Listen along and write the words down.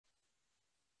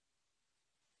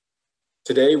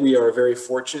Today, we are very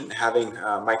fortunate in having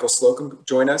Michael Slocum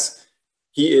join us.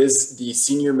 He is the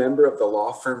senior member of the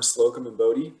law firm Slocum and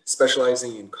Boddie,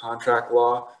 specializing in contract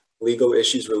law, legal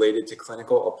issues related to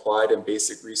clinical, applied, and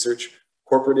basic research,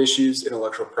 corporate issues,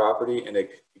 intellectual property, and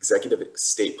executive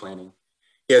estate planning.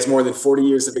 He has more than 40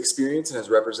 years of experience and has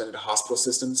represented hospital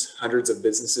systems, hundreds of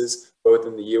businesses, both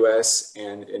in the US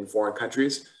and in foreign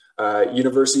countries,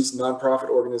 universities, nonprofit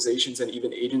organizations, and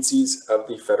even agencies of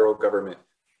the federal government.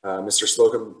 Mr.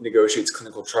 Slocum negotiates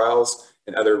clinical trials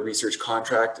and other research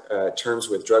contract terms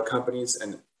with drug companies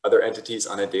and other entities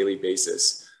on a daily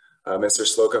basis. Mr.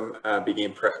 Slocum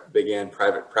began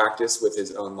private practice with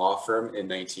his own law firm in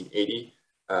 1980.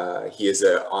 He is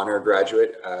an honor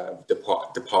graduate of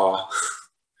DePauw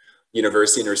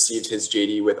University and received his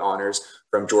JD with honors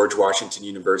from George Washington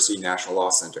University National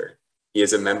Law Center. He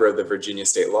is a member of the Virginia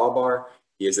State Law Bar.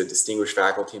 He is a distinguished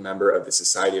faculty member of the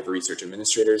Society of Research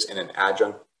Administrators and an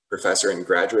adjunct professor in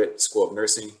Graduate School of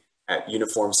Nursing at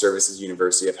Uniformed Services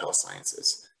University of Health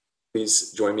Sciences.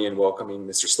 Please join me in welcoming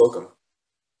Mr. Slocum.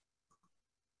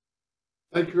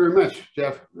 Thank you very much,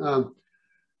 Jeff.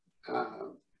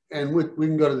 And we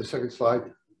can go to the second slide.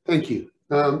 Thank you.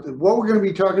 What we're going to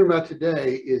be talking about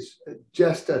today is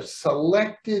just a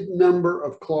selected number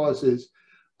of clauses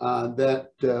that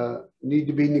need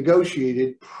to be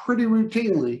negotiated pretty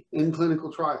routinely in clinical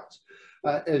trials.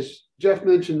 As Jeff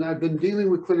mentioned, I've been dealing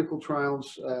with clinical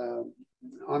trials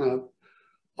on an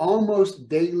almost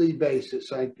daily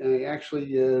basis. I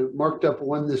actually marked up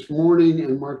one this morning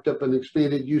and marked up an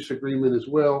expanded use agreement as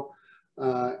well,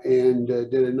 and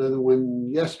did another one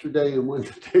yesterday and one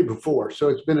the day before. So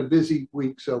it's been a busy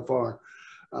week so far.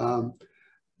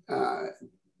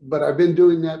 But I've been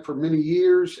doing that for many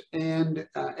years. And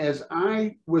as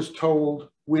I was told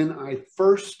when I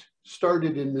first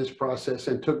started in this process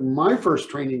and took my first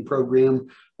training program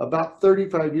about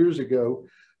 35 years ago,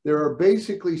 there are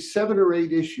basically 7 or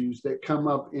 8 issues that come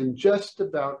up in just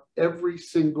about every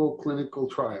single clinical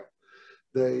trial.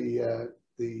 The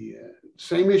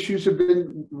same issues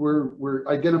were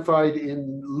identified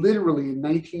literally in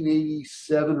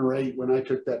 1987 or 8 when I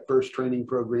took that first training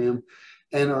program,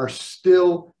 and are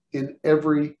still in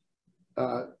every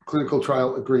clinical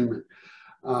trial agreement.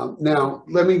 Now,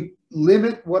 let me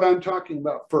limit what I'm talking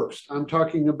about first. I'm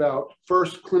talking about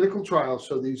first clinical trials.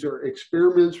 So these are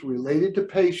experiments related to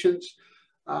patients.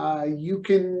 You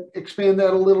can expand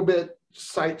that a little bit,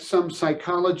 cite some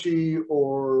psychology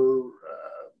or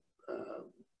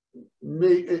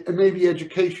maybe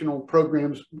educational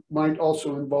programs might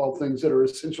also involve things that are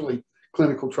essentially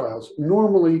clinical trials,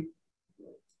 normally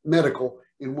medical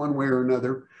in one way or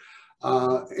another.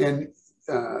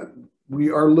 We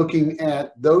are looking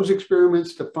at those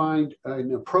experiments to find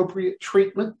an appropriate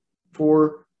treatment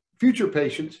for future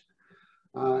patients.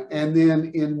 And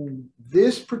then in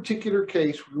this particular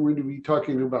case, we're going to be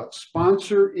talking about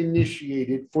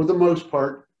sponsor-initiated, for the most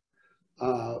part,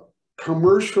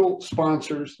 commercial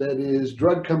sponsors, that is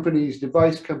drug companies,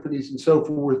 device companies, and so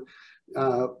forth,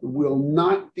 will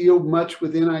not deal much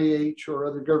with NIH or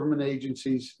other government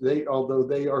agencies, although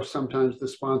they are sometimes the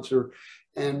sponsor,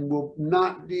 and will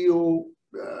not deal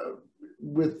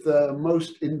with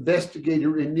most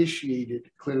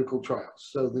investigator-initiated clinical trials.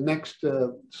 So the next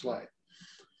slide.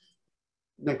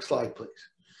 Next slide, please.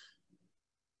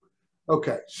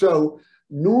 Okay, so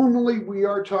normally we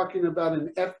are talking about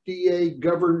an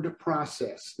FDA-governed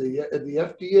process. The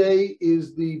FDA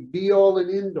is the be-all and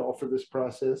end-all for this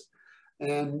process.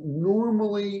 And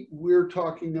normally we're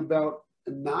talking about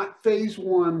not phase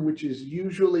 1, which is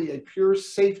usually a pure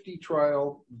safety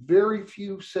trial. Very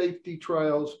few safety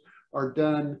trials are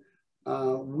done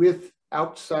with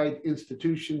outside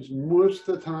institutions. Most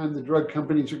of the time, the drug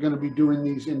companies are going to be doing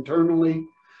these internally.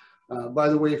 By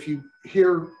the way, if you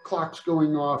hear clocks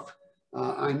going off,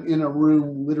 I'm in a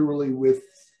room literally with,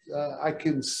 I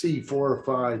can see 4 or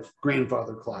 5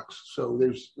 grandfather clocks. So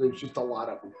there's just a lot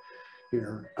of them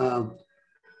here.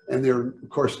 And they're, of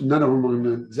course, none of them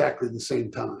on exactly the same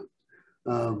time.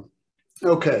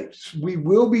 Okay, so we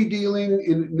will be dealing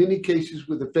in many cases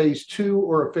with a phase 2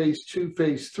 or a phase 2,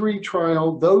 phase 3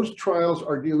 trial. Those trials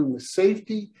are dealing with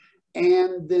safety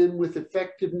and then with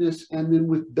effectiveness and then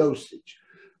with dosage.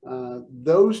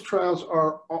 Those trials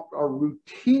are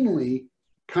routinely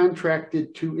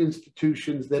contracted to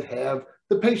institutions that have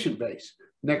the patient base.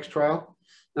 Next trial,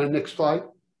 next slide.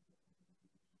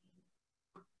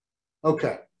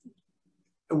 Okay.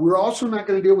 We're also not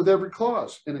going to deal with every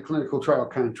clause in a clinical trial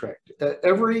contract.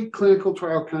 Every clinical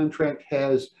trial contract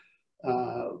has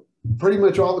pretty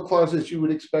much all the clauses you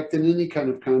would expect in any kind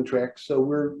of contract.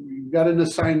 So you've got an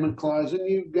assignment clause, and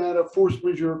you've got a force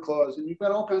majeure clause, and you've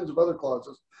got all kinds of other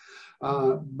clauses.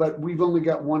 But we've only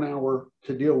got 1 hour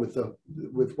to deal with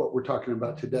what we're talking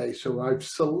about today. So I've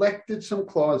selected some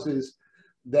clauses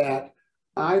that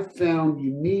I've found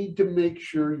you need to make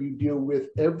sure you deal with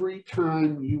every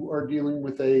time you are dealing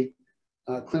with a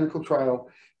clinical trial,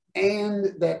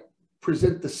 and that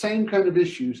present the same kind of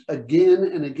issues again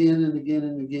and again and again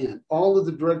and again. All of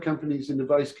the drug companies and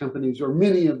device companies, or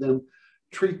many of them,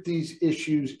 treat these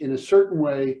issues in a certain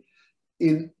way.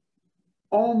 In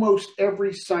almost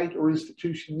every site or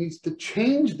institution needs to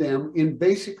change them in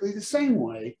basically the same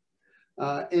way.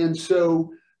 And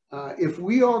so if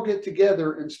we all get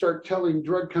together and start telling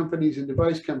drug companies and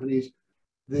device companies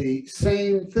the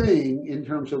same thing in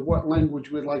terms of what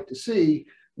language we'd like to see,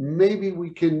 maybe we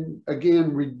can,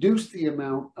 again, reduce the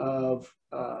amount of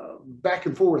back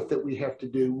and forth that we have to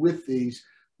do with these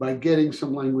by getting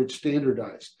some language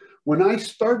standardized. When I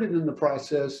started in the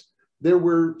process, there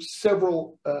were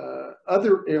several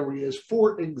other areas.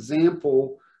 For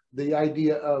example, the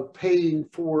idea of paying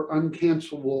for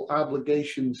uncancelable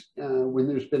obligations when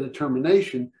there's been a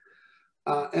termination,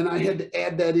 and I had to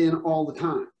add that in all the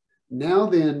time. Now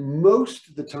then, most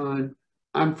of the time,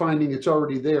 I'm finding it's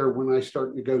already there when I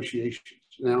start negotiations.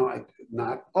 Now,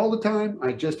 not all the time.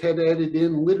 I just had to add it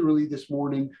in literally this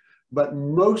morning, but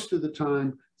most of the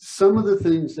time, some of the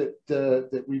things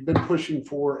that we've been pushing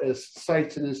for as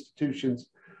sites and institutions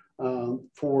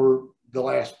for the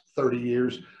last 30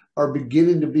 years are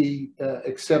beginning to be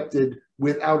accepted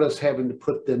without us having to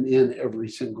put them in every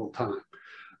single time.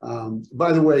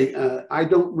 By the way, I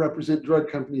don't represent drug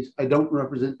companies. I don't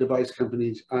represent device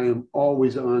companies. I am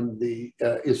always on the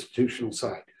institutional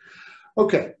side.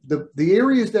 Okay, the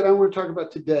areas that I want to talk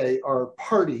about today are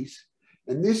parties.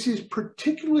 And this is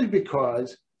particularly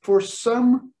because for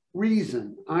some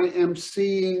reason, I am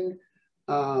seeing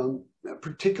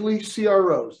particularly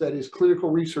CROs, that is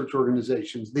clinical research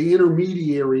organizations, the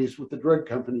intermediaries with the drug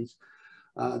companies,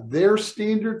 their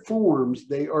standard forms,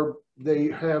 they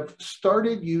have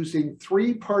started using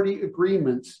 3-party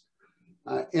agreements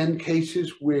in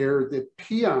cases where the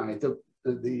PI,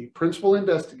 the principal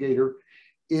investigator,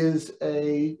 is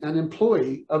an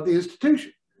employee of the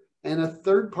institution, and a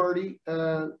 3-party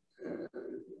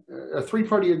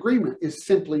agreement is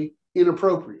simply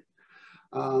inappropriate.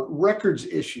 Records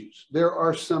issues. There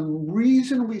are some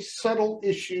reasonably subtle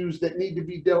issues that need to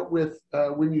be dealt with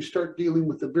when you start dealing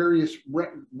with the various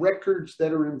records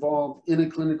that are involved in a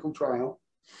clinical trial.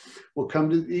 We'll come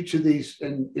to each of these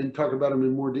and talk about them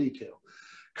in more detail.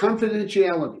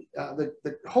 Confidentiality.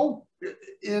 The whole,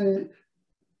 in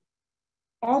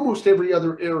almost every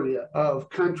other area of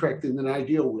contracting that I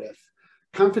deal with,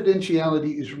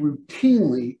 confidentiality is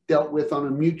routinely dealt with on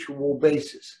a mutual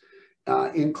basis.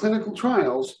 In clinical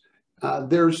trials,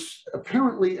 there's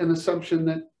apparently an assumption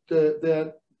that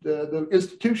the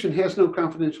institution has no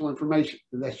confidential information.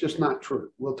 And that's just not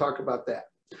true. We'll talk about that.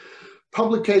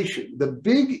 Publication, the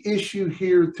big issue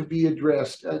here to be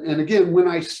addressed. And again, when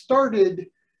I started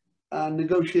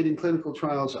negotiating clinical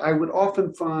trials, I would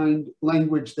often find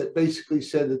language that basically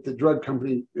said that the drug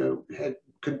company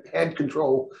had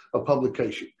control of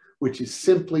publication, which is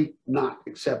simply not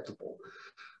acceptable.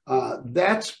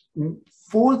 That's,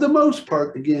 for the most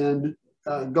part, again,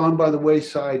 gone by the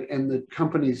wayside, and the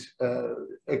companies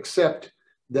accept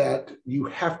that you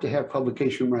have to have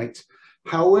publication rights.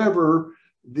 However,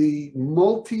 the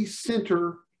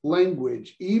multi-center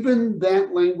language, even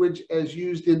that language as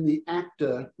used in the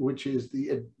ACTA, which is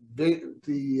the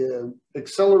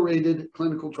Accelerated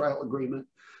Clinical Trial Agreement,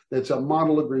 that's a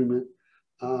model agreement,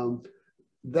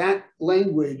 that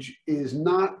language is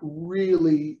not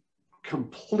really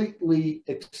completely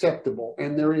acceptable,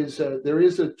 and there is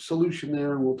a solution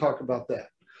there, and we'll talk about that.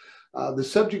 The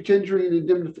subject injury and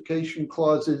indemnification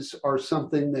clauses are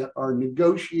something that are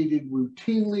negotiated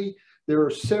routinely. There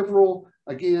are several,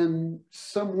 again,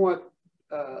 somewhat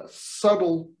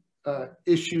subtle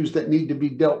issues that need to be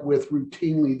dealt with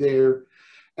routinely there.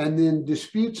 And then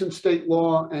disputes in state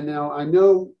law. And now I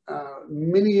know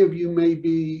many of you may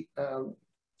be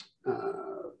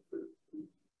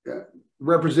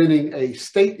representing a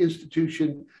state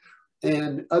institution,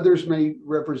 and others may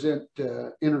represent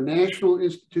international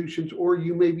institutions, or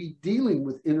you may be dealing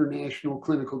with international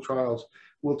clinical trials.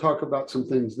 We'll talk about some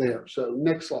things there. So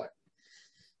next slide.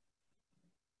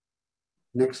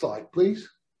 Next slide, please.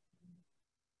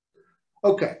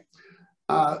 Okay.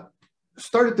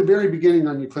 Start at the very beginning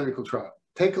on your clinical trial.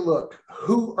 Take a look.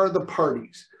 Who are the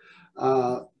parties?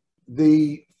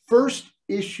 The first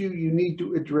issue you need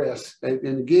to address,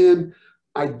 and again,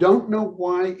 I don't know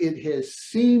why it has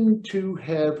seemed to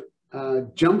have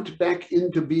jumped back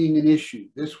into being an issue.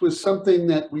 This was something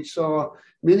that we saw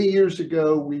many years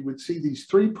ago. We would see these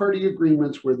three-party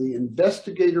agreements where the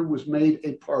investigator was made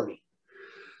a party.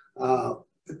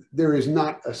 There is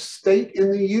not a state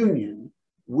in the union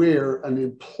where an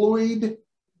employed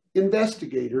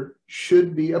investigator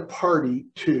should be a party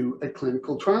to a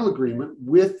clinical trial agreement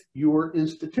with your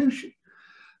institution.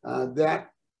 That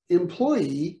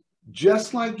employee,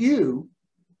 just like you,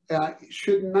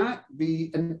 should not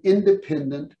be an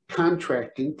independent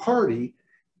contracting party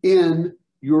in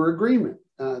your agreement.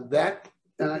 That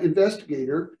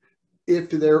investigator, if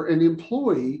they're an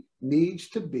employee, needs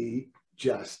to be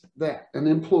just that, an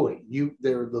employee.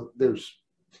 There's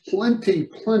plenty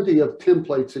of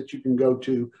templates that you can go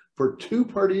to for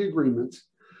two-party agreements.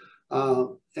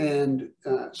 So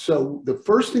the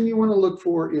first thing you want to look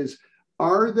for is,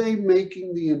 are they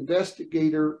making the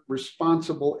investigator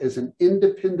responsible as an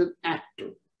independent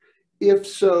actor? If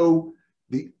so,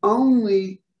 the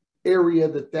only area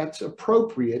that's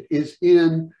appropriate is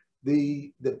in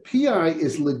the PI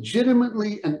is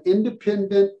legitimately an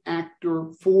independent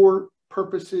actor for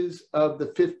purposes of the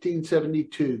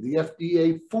 1572, the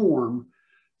FDA form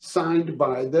signed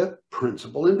by the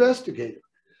principal investigator.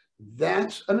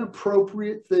 That's an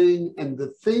appropriate thing, and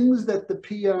the things that the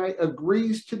PI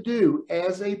agrees to do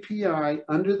as a PI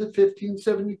under the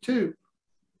 1572,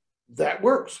 that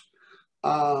works.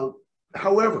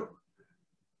 However,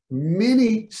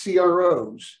 many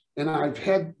CROs, and I've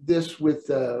had this with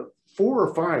 4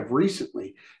 or 5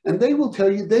 recently, and they will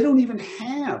tell you they don't even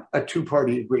have a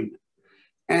two-party agreement,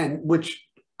 and which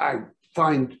I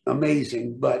find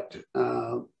amazing. But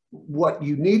what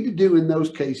you need to do in those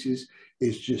cases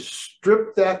is just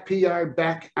strip that PI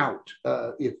back out.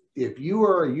 If you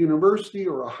are a university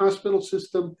or a hospital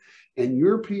system and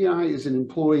your PI is an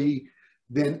employee,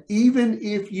 then even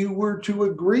if you were to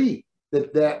agree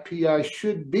that that PI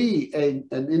should be an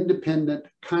independent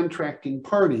contracting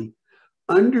party,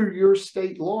 under your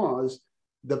state laws,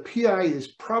 the PI is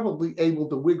probably able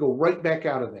to wiggle right back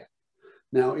out of that.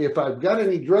 Now, if I've got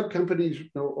any drug companies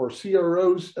or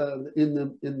CROs in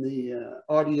the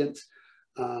audience,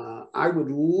 I would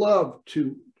love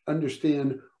to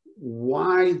understand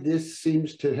why this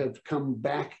seems to have come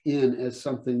back in as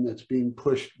something that's being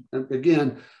pushed.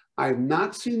 Again, I've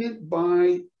not seen it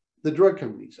by the drug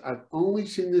companies. I've only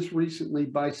seen this recently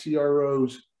by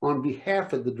CROs on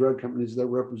behalf of the drug companies they're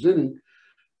representing.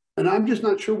 And I'm just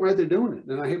not sure why they're doing it.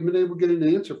 And I haven't been able to get an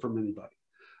answer from anybody.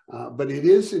 But it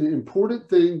is an important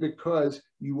thing, because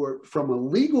you are, from a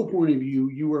legal point of view,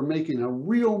 you are making a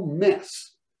real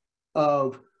mess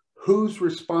of who's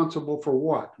responsible for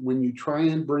what when you try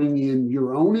and bring in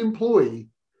your own employee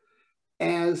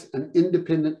as an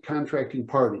independent contracting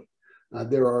party.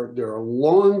 There are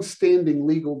long-standing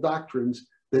legal doctrines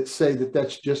that say that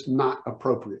that's just not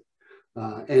appropriate.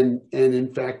 And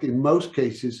in fact, in most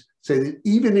cases, say that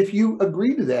even if you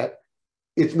agree to that,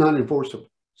 it's not enforceable.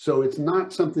 So it's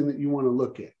not something that you want to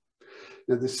look at.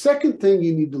 Now, the second thing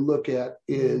you need to look at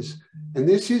is, and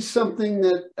this is something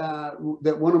that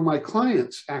that one of my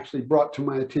clients actually brought to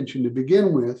my attention to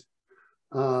begin with.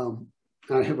 I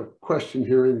have a question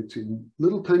here, and it's in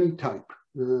little tiny type.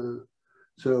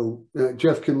 So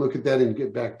Jeff can look at that and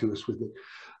get back to us with it.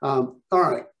 All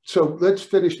right, so let's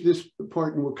finish this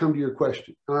part and we'll come to your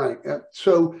question. All right,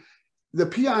 so the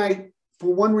PI,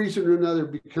 for one reason or another,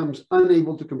 becomes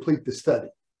unable to complete the study,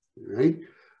 right?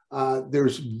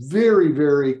 There's very,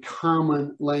 very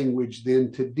common language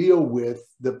then to deal with.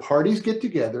 The parties get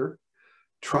together,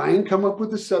 try and come up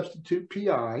with a substitute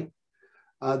PI.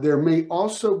 There may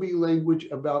also be language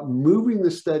about moving the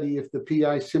study if the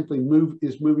PI simply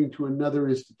is moving to another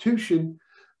institution.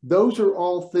 Those are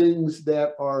all things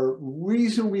that are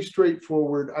reasonably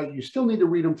straightforward. You still need to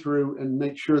read them through and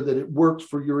make sure that it works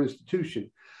for your institution.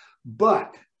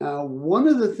 But one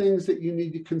of the things that you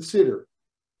need to consider,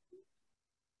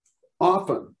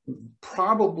 often,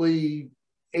 probably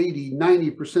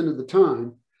 80–90% of the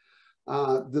time,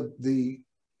 the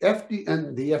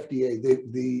FDA,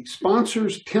 the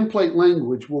sponsor's template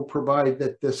language will provide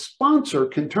that the sponsor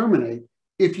can terminate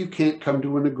if you can't come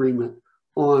to an agreement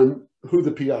on who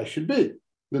the PI should be,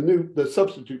 the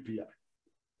substitute PI.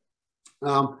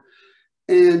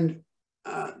 The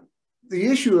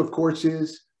issue, of course,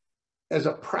 is, as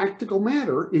a practical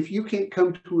matter, if you can't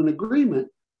come to an agreement,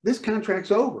 this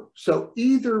contract's over. So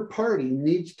either party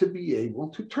needs to be able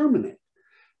to terminate.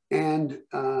 And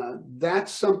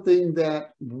that's something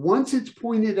that once it's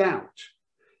pointed out,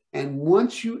 and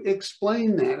once you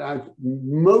explain that,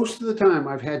 most of the time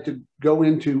I've had to go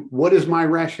into, what is my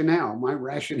rationale? My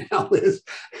rationale is,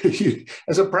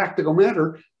 as a practical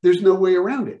matter, there's no way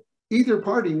around it. either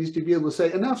party needs to be able to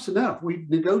say, enough's enough. We've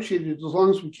negotiated as long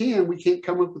as we can. We can't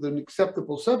come up with an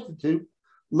acceptable substitute.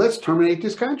 Let's terminate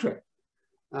this contract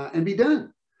and be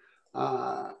done.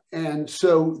 And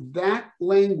so that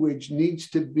language needs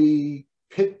to be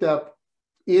picked up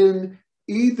in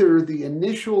either the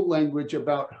initial language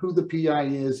about who the PI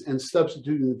is and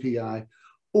substituting the PI,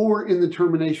 or in the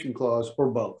termination clause, or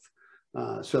both.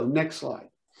 So next slide.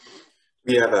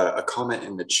 We have a comment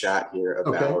in the chat here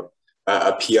about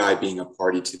a PI being a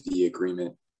party to the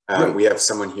agreement. We have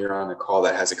someone here on the call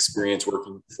that has experience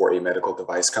working for a medical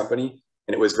device company,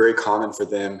 and it was very common for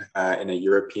them in a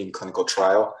European clinical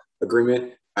trial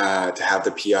agreement to have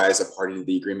the PI as a party to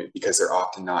the agreement because they're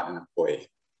often not an employee.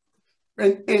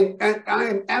 And I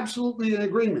am absolutely in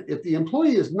agreement. If the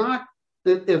employee is not,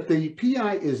 if the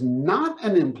PI is not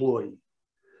an employee,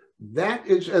 that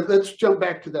is, let's jump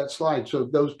back to that slide so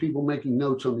those people making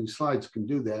notes on these slides can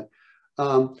do that.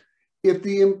 If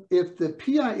the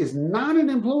PI is not an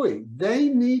employee, they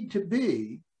need to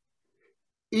be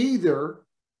either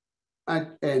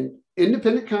an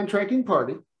independent contracting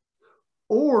party,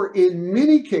 or in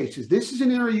many cases, this is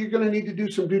an area you're going to need to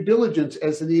do some due diligence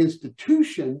as the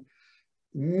institution.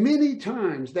 Many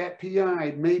times that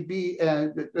PI may be,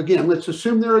 again, let's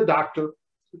assume they're a doctor,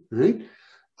 right?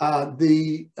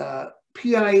 The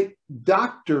PI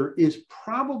doctor is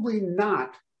probably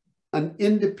not an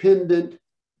independent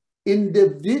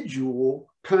individual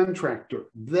contractor.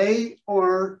 They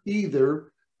are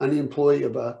either an employee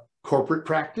of a corporate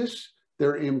practice,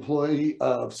 they're an employee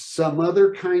of some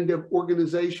other kind of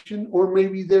organization, or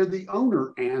maybe they're the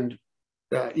owner and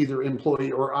either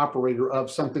employee or operator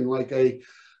of something like a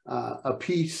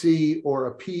PC or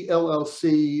a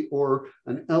PLLC or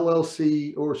an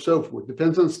LLC or so forth.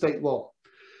 Depends on state law.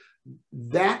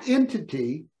 That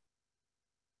entity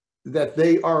that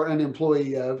they are an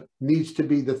employee of needs to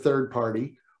be the third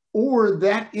party, or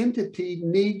that entity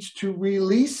needs to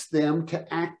release them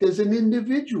to act as an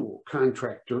individual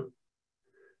contractor.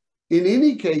 In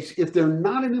any case, if they're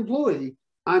not an employee,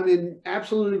 I'm in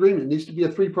absolute agreement. It needs to be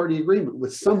a three-party agreement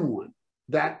with someone.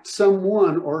 That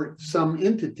someone or some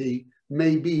entity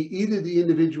may be either the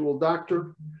individual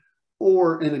doctor,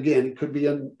 or, and again, it could be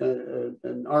an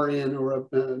RN or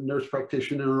a nurse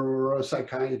practitioner or a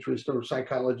psychiatrist or a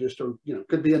psychologist, or, you know,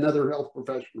 could be another health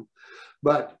professional.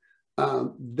 But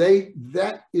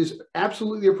that is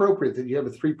absolutely appropriate that you have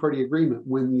a three-party agreement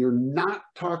when you're not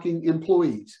talking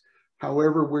employees.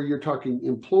 However, where you're talking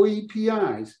employee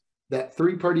PIs, that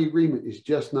three-party agreement is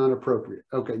just not appropriate.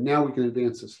 Okay, now we can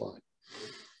advance the slide.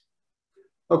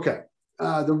 Okay,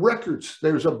 the records,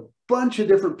 there's a bunch of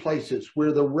different places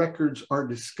where the records are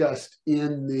discussed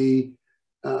in the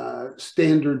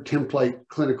standard template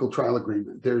clinical trial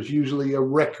agreement. There's usually a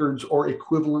records or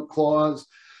equivalent clause.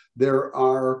 There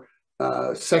are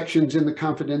sections in the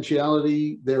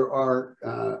confidentiality. There are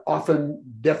often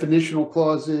definitional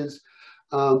clauses.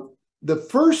 The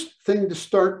first thing to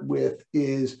start with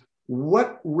is,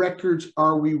 what records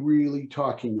are we really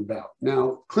talking about?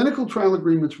 Now, clinical trial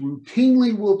agreements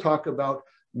routinely will talk about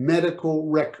medical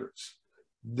records.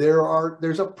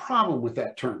 There's a problem with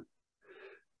that term.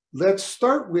 Let's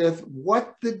start with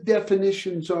what the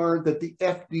definitions are that the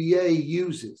FDA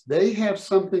uses. They have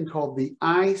something called the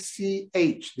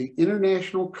ICH, the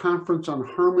International Conference on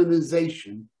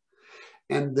Harmonization,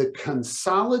 and the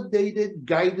Consolidated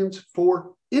Guidance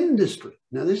for Industry.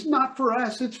 Now, this is not for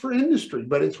us, it's for industry,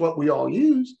 but it's what we all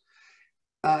use.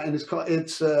 And it's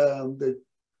the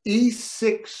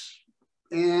E6,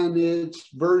 and it's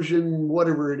version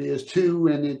whatever it is, 2,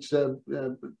 and it's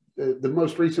the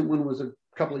most recent one was a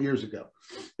couple of years ago,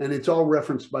 and it's all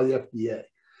referenced by the FDA.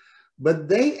 But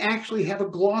they actually have a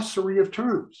glossary of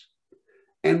terms.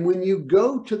 And when you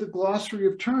go to the glossary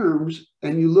of terms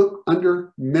and you look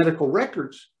under medical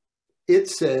records, it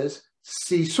says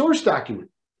see source document.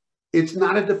 It's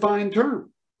not a defined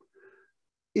term.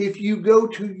 If you go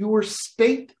to your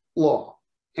state law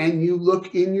and you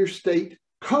look in your state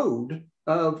code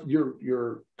of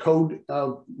your code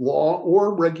of law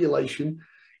or regulation,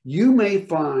 you may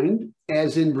find,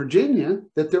 as in Virginia,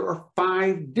 that there are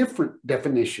 5 different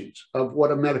definitions of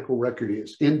what a medical record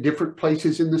is in different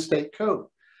places in the state code.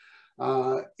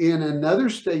 In another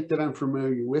state that I'm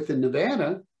familiar with, in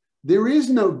Nevada, there is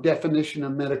no definition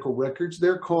of medical records.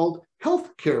 They're called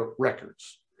healthcare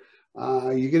records.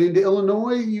 You get into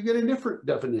Illinois, you get a different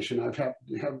definition. I've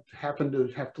happened to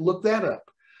have to look that up.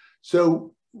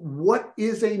 So what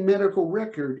is a medical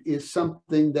record is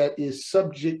something that is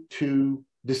subject to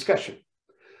discussion.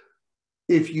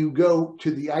 If you go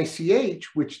to the ICH,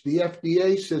 which the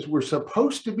FDA says we're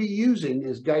supposed to be using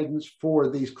as guidance for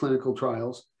these clinical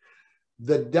trials,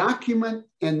 The document,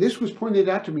 and this was pointed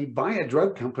out to me by a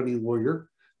drug company lawyer,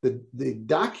 the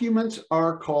documents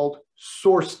are called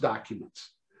source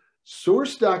documents.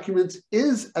 Source documents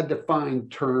is a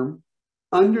defined term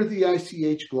under the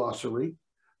ICH glossary.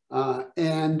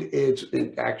 And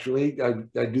actually,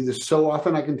 I do this so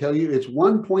often, I can tell you it's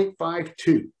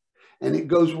 1.52. And it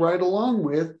goes right along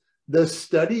with the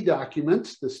study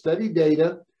documents, the study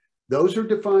data. Those are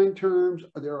defined terms.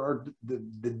 There are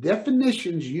the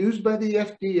definitions used by the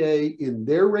FDA in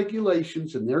their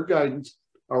regulations and their guidance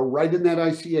are right in that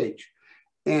ICH.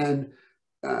 And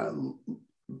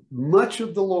much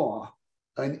of the law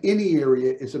in any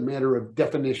area is a matter of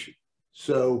definition.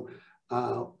 So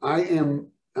I am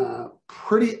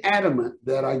pretty adamant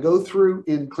that I go through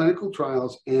in clinical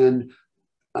trials and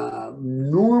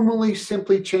normally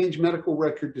simply change medical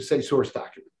record to say source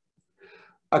document.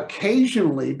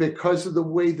 Occasionally, because of the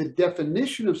way the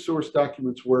definition of source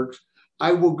documents works,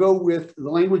 I will go with the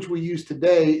language we use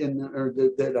today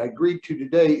that I agreed to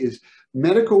today is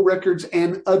medical records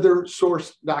and other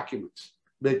source documents,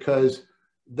 because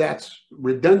that's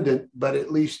redundant, but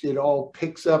at least it all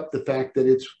picks up the fact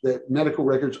that medical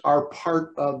records are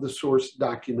part of the source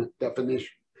document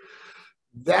definition.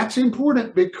 That's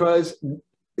important because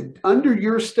under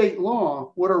your state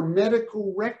law, what are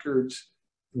medical records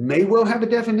may well have a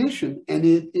definition, and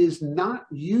it is not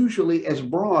usually as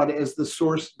broad as the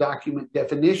source document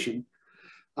definition.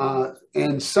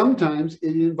 And sometimes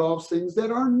it involves things that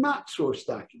are not source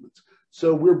documents.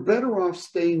 So we're better off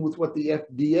staying with what the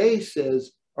FDA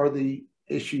says are the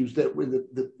issues that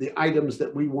the items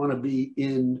that we want to be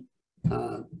in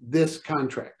this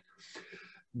contract.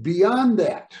 Beyond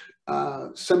that,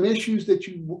 some issues that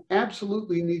you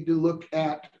absolutely need to look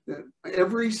at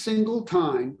every single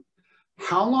time.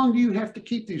 How long do you have to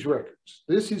keep these records?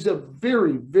 This is a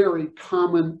very, very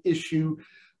common issue,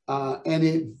 and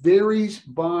it varies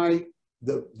by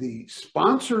the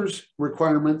sponsor's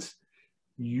requirements,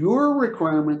 your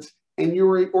requirements, and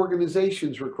your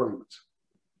organization's requirements.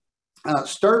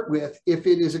 Start with, if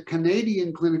it is a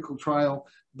Canadian clinical trial,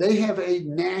 they have a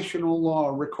national law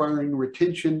requiring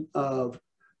retention of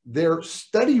their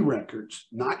study records,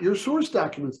 not your source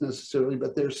documents necessarily,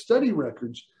 but their study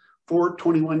records for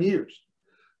 21 years.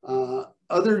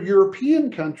 Other European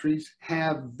countries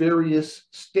have various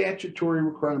statutory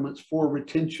requirements for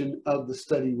retention of the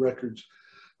study records.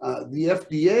 The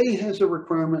FDA has a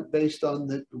requirement based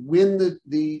on when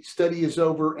the study is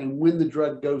over and when the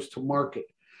drug goes to market.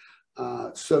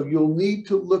 So you'll need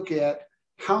to look at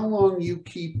how long you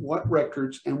keep what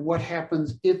records and what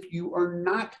happens if you are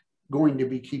not going to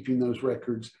be keeping those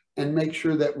records, and make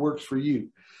sure that works for you.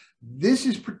 This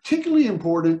is particularly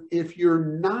important if you're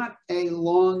not a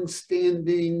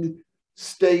long-standing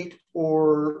state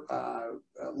or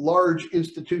large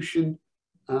institution.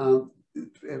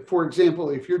 For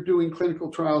example, if you're doing clinical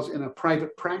trials in a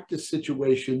private practice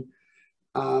situation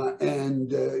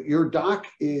and your doc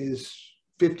is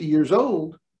 50 years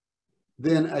old,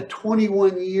 then a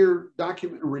 21-year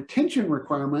document retention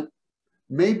requirement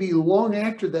may be long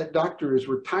after that doctor is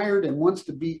retired and wants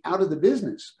to be out of the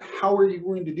business. How are you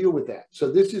going to deal with that?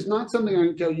 So this is not something I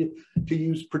can tell you to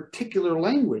use particular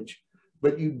language,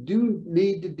 but you do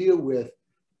need to deal with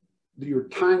your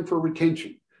time for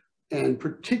retention. And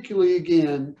particularly,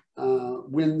 again,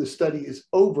 when the study is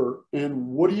over, and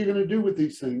what are you going to do with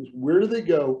these things? Where do they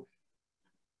go?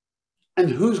 And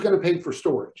who's going to pay for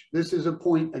storage? This is a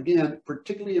point, again,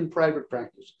 particularly in private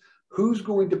practice. Who's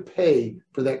going to pay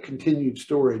for that continued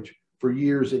storage for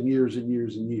years and years and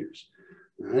years and years,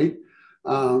 right?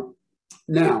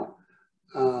 Now,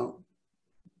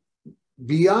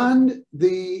 beyond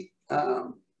the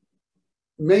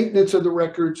maintenance of the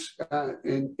records,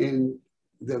 and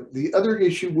the other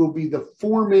issue will be the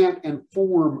format and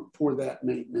form for that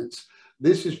maintenance.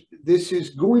 This is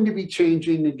going to be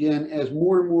changing again as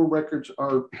more and more records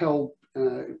are held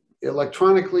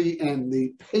electronically, and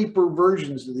the paper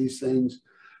versions of these things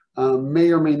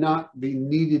may or may not be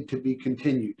needed to be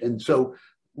continued. And so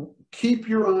keep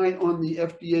your eye on the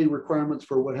FDA requirements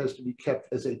for what has to be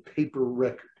kept as a paper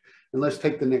record. And let's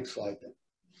take the next slide then.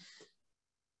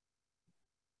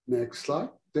 Next slide.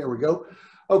 There we go.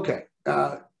 Okay.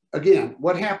 Again,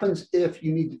 what happens if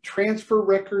you need to transfer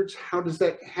records? How does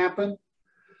that happen?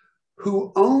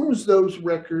 Who owns those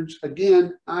records?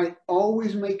 Again, I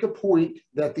always make a point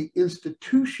that the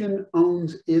institution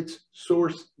owns its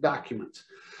source documents.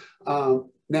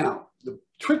 Now, the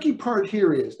tricky part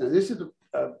here is, now this is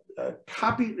a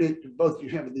copy, both you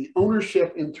have the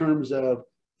ownership in terms of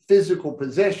physical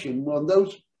possession. Well,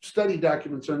 those study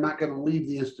documents are not going to leave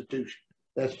the institution.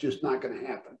 That's just not going to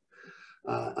happen.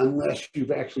 unless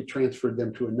you've actually transferred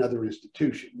them to another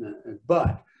institution.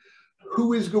 But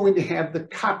who is going to have the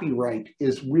copyright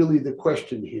is really the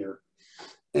question here.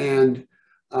 And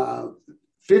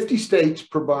 50 states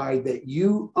provide that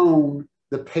you own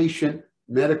the patient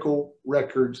medical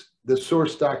records, the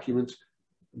source documents,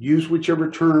 use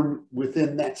whichever term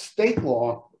within that state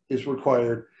law is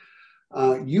required.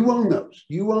 You own those.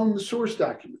 You own the source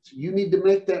documents. You need to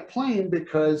make that plain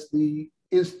because the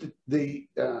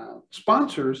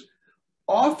sponsors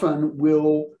often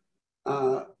will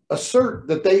assert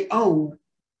that they own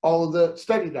all of the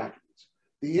study documents.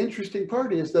 The interesting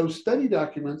part is those study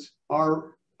documents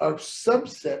are a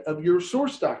subset of your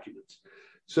source documents.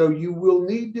 So you will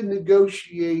need to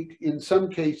negotiate, in some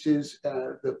cases,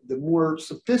 the more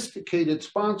sophisticated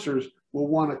sponsors will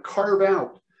want to carve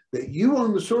out that you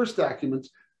own the source documents,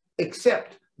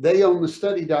 except they own the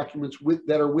study documents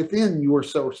that are within your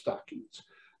source documents.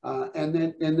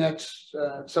 And that's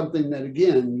something that,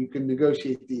 again, you can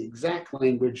negotiate the exact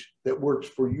language that works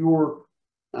for your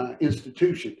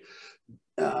institution.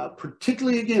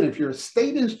 Particularly, again, if you're a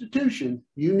state institution,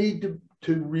 you need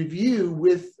to review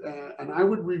with, and I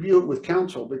would review it with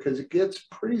counsel because it gets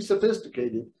pretty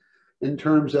sophisticated in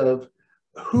terms of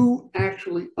who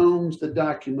actually owns the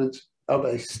documents of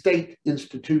a state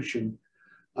institution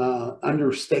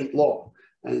under state law,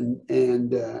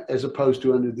 and as opposed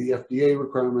to under the FDA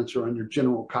requirements or under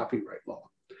general copyright law.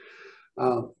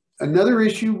 Another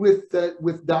issue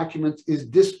with documents is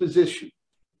disposition.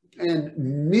 And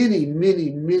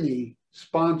many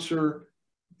sponsor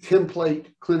template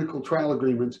clinical trial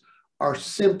agreements are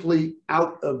simply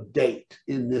out of date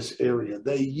in this area.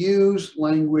 They use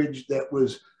language that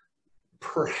was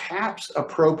perhaps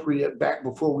appropriate back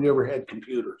before we ever had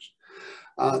computers.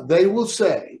 They will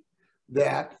say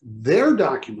that their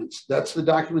documents, that's the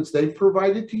documents they've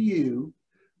provided to you,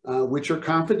 which are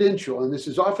confidential, and this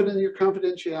is often in your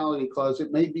confidentiality clause.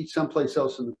 It may be someplace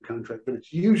else in the contract, but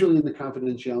it's usually in the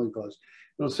confidentiality clause.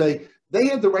 It'll say they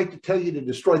have the right to tell you to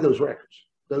destroy those records,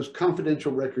 those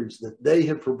confidential records that they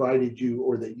have provided you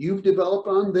or that you've developed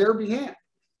on their behalf,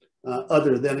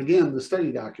 other than, again, the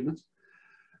study documents.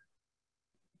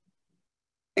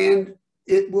 And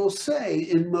it will say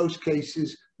in most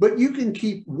cases, but you can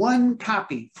keep one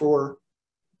copy for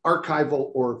archival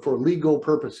or for legal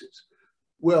purposes.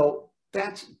 Well,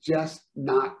 that's just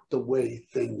not the way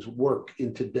things work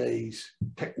in today's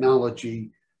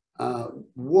technology.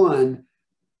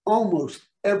 Almost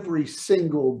every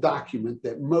single document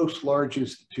that most large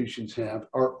institutions have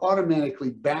are automatically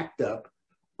backed up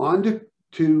onto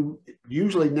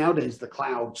usually nowadays the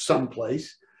cloud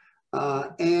someplace.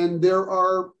 And there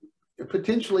are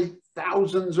potentially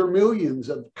thousands or millions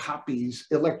of copies,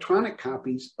 electronic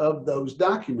copies of those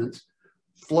documents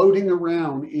floating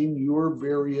around in your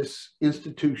various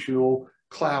institutional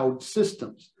cloud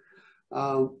systems.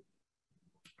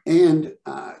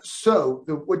 So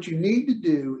what you need to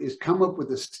do is come up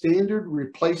with a standard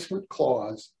replacement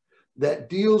clause that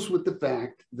deals with the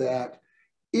fact that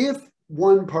if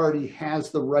one party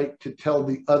has the right to tell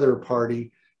the other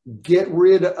party, get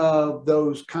rid of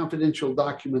those confidential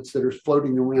documents that are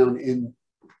floating around in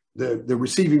the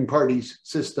receiving party's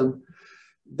system,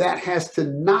 that has to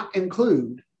not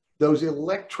include those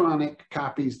electronic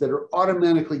copies that are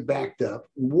automatically backed up.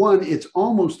 One, it's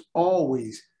almost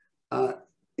always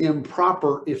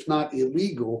improper, if not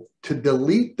illegal, to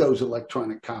delete those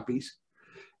electronic copies.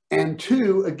 And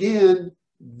two, again,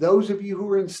 those of you who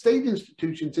are in state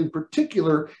institutions in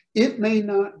particular, it may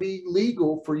not be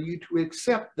legal for you to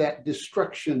accept that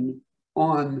destruction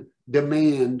on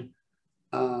demand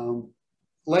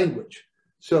language.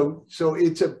 So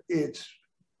it's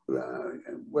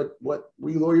what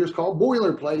we lawyers call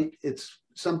boilerplate. It's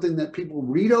something that people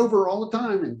read over all the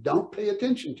time and don't pay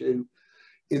attention to.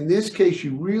 In this case,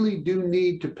 you really do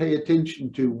need to pay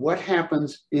attention to what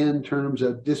happens in terms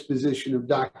of disposition of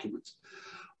documents.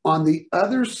 On the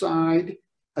other side,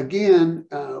 again,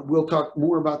 we'll talk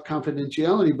more about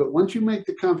confidentiality, but once you make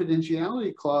the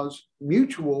confidentiality clause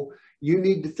mutual, you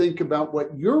need to think about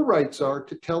what your rights are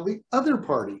to tell the other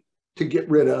party to get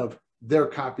rid of their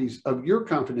copies of your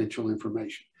confidential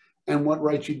information and what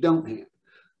rights you don't have.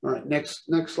 All right, next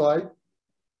slide.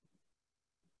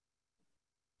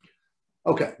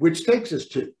 Okay, which takes us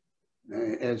to,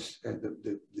 as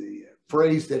the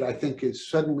phrase that I think has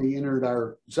suddenly entered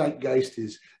our zeitgeist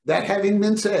is, that having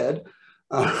been said,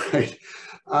 the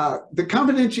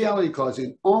confidentiality clause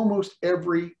in almost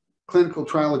every clinical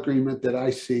trial agreement that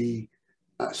I see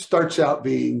starts out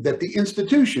being that the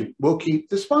institution will keep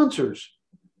the sponsor's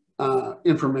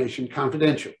information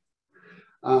confidential.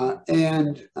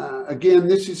 Again,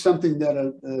 this is something that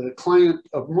a client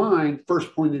of mine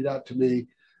first pointed out to me.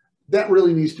 That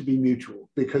really needs to be mutual,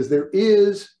 because there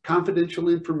is confidential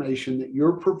information that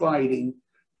you're providing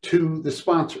to the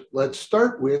sponsor. Let's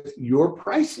start with your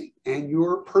pricing and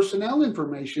your personnel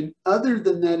information, other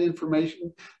than that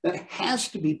information that has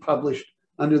to be published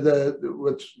under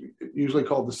what's usually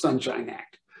called the Sunshine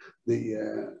Act,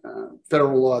 the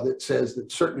federal law that says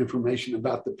that certain information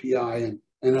about the PI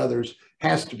and others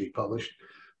has to be published.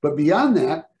 But beyond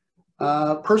that,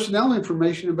 personnel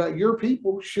information about your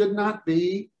people should not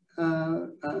be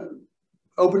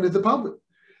open to the public,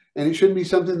 and it shouldn't be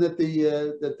something that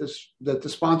the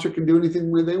sponsor can do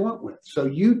anything where they want with. So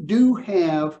you do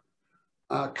have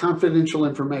confidential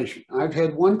information. I've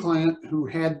had one client who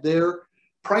had their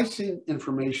pricing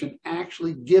information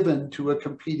actually given to a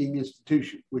competing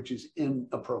institution, which is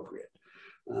inappropriate.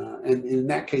 And in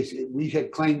that case, we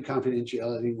had claimed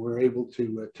confidentiality and we're able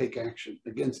to take action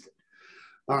against it.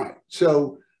 All right,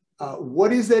 so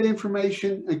what is that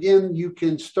information? Again, you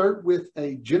can start with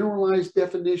a generalized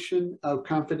definition of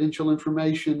confidential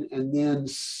information and then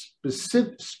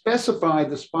specify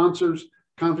the sponsor's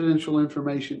confidential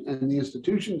information and the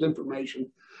institution's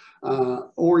information.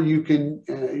 Or you can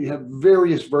you have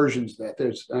various versions of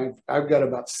that. I've got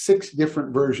about 6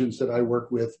 different versions that I work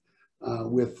with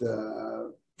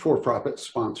for-profit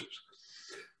sponsors.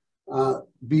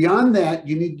 Beyond that,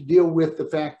 you need to deal with the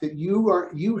fact that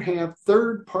you have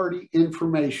third-party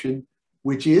information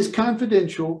which is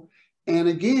confidential. And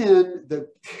again, the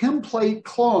template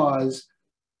clause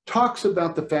talks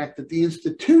about the fact that the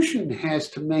institution has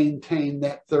to maintain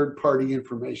that third-party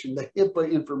information, the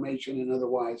HIPAA information and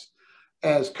otherwise,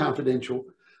 as confidential.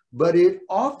 But it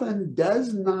often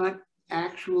does not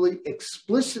actually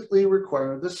explicitly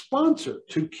require the sponsor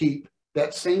to keep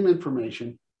that same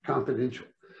information confidential.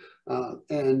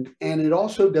 And it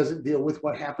also doesn't deal with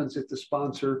what happens if the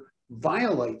sponsor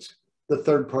violates the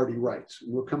third-party rights.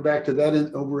 We'll come back to that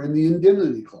over in the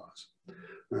indemnity clause.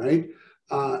 All right.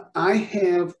 I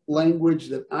have language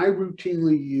that I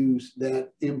routinely use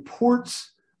that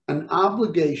imports an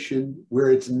obligation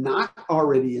where it's not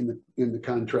already in the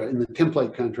contract, in the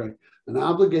template contract, an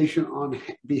obligation on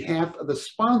behalf of the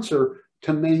sponsor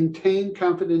to maintain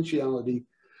confidentiality.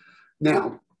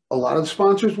 Now, a lot of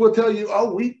sponsors will tell you,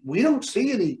 oh, we don't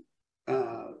see any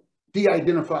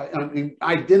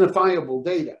identifiable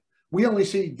data. We only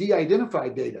see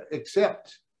de-identified data,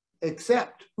 except,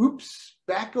 oops,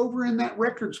 back over in that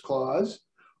records clause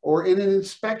or in an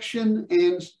inspection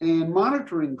and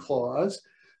monitoring clause,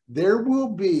 there will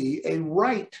be a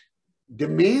right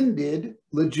demanded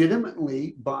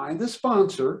legitimately by the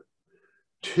sponsor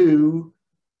to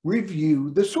review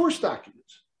the source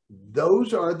documents.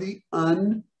 Those are the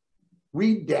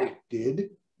unredacted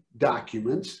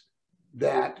documents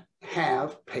that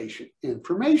have patient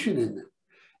information in them.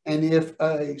 And if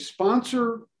a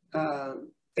sponsor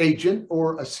agent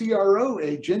or a CRO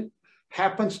agent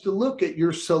happens to look at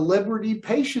your celebrity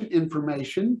patient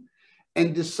information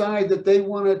and decide that they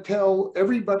want to tell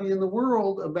everybody in the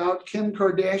world about Kim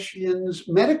Kardashian's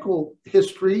medical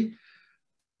history,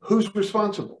 who's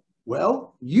responsible?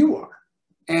 Well, you are.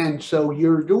 And so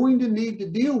you're going to need to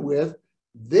deal with,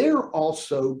 they're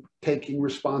also taking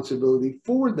responsibility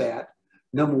for that.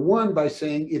 Number one, by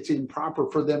saying it's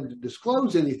improper for them to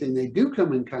disclose anything they do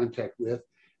come in contact with.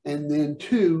 And then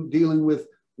 2, dealing with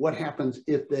what happens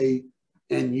if they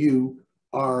and you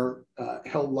are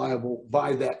held liable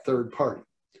by that third party,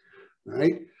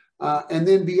 right? And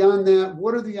then beyond that,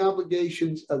 what are the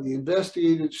obligations of the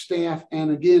investigative staff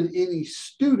and again, any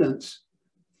students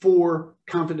for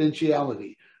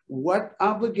confidentiality? What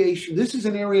obligation, this is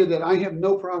an area that I have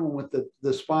no problem with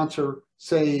the sponsor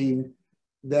saying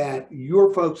that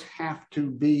your folks have to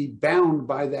be bound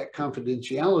by that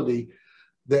confidentiality,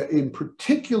 that in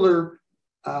particular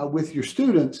with your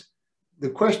students, the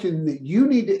question that you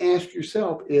need to ask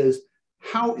yourself is,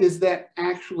 how is that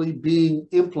actually being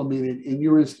implemented in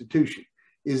your institution?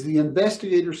 Is the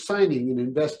investigator signing an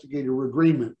investigator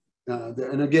agreement?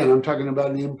 And again, I'm talking about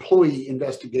an employee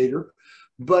investigator,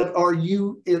 but are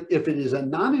you, if it is a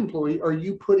non-employee, are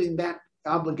you putting that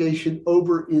obligation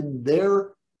over in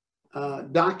their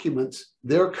documents,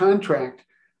 their contract,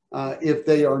 if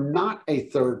they are not a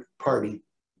third party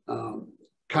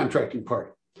contracting party?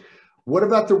 What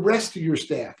about the rest of your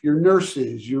staff, your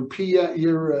nurses, your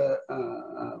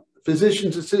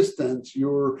physician's assistants,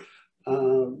 your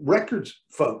records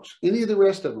folks, any of the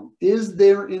rest of them? Is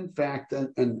there in fact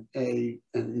an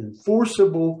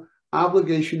enforceable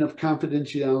obligation of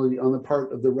confidentiality on the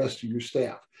part of the rest of your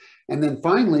staff? And then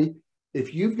finally,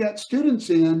 if you've got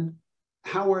students in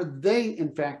how are they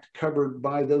in fact covered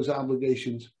by those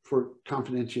obligations for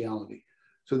confidentiality?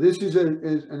 So this is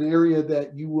an area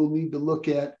that you will need to look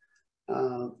at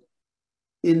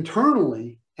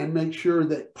internally and make sure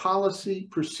that policy,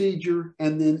 procedure,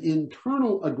 and then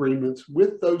internal agreements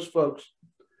with those folks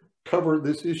cover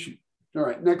this issue. All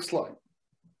right, next slide.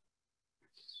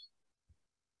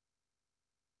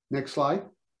 Next slide.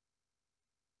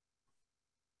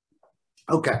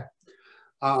 Okay.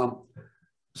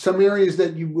 Some areas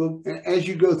that you will, as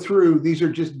you go through, these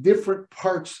are just different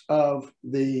parts of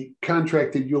the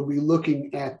contract that you'll be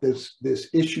looking at this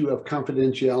issue of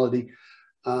confidentiality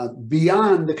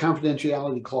beyond the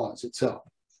confidentiality clause itself.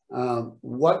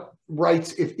 What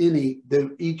rights, if any,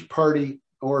 do each party,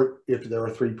 or if there are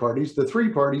three parties, the three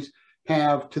parties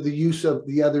have to the use of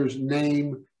the other's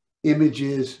name,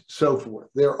 images, so forth.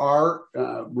 There are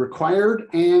required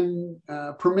and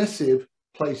permissive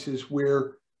places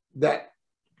where that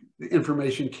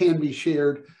information can be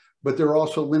shared, but there are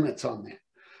also limits on that.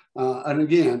 And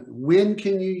again, when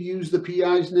can you use the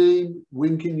PI's name?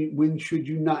 When should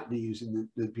you not be using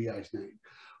the PI's name?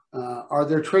 Are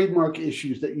there trademark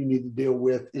issues that you need to deal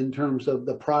with in terms of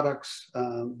the products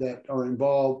that are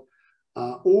involved,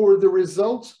 or the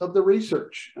results of the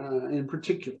research in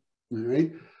particular? All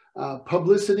right.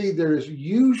 Publicity, there's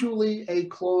usually a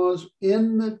clause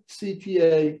in the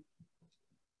CTA,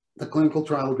 the clinical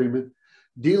trial agreement,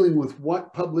 dealing with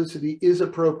what publicity is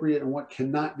appropriate and what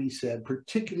cannot be said,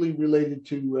 particularly related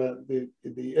to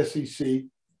the SEC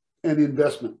and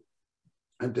investment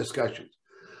and discussions.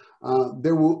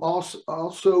 There will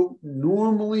also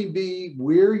normally be,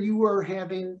 where you are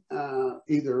having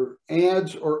either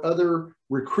ads or other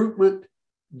recruitment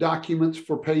documents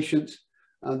for patients,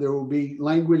 there will be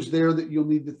language there that you'll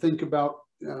need to think about.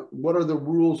 What are the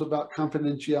rules about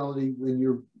confidentiality when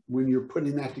you're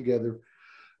putting that together?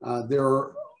 There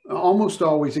are almost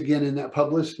always, again, in that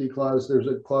publicity clause, there's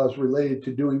a clause related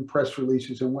to doing press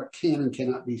releases and what can and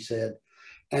cannot be said.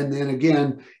 And then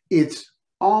again, it's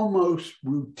almost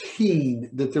routine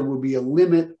that there will be a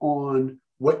limit on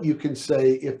what you can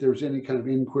say if there's any kind of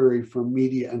inquiry from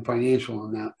media and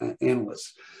financial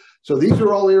analysts. So these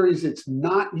are all areas it's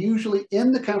not usually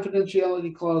in the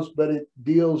confidentiality clause, but it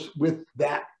deals with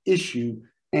that issue.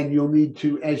 And you'll need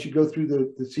to, as you go through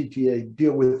the CTA,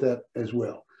 deal with that as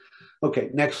well.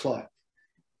 Okay, next slide.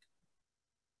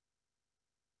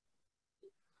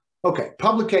 Okay,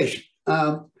 publication.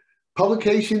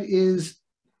 Publication is,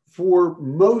 for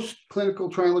most clinical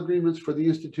trial agreements for the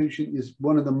institution, is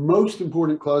one of the most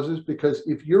important clauses, because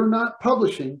if you're not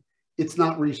publishing, it's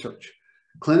not research.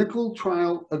 Clinical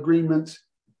trial agreements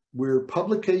where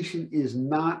publication is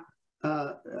not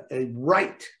a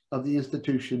right of the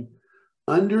institution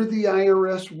under the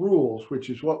IRS rules, which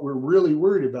is what we're really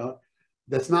worried about,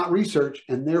 that's not research,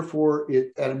 and therefore,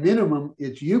 at a minimum,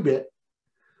 it's UBIT.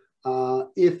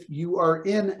 If you are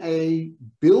in a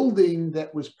building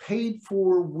that was paid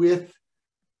for with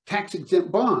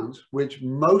tax-exempt bonds, which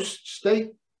most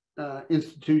state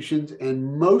institutions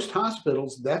and most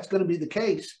hospitals, that's going to be the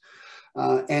case.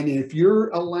 And if you're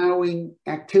allowing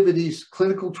activities,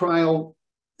 clinical trial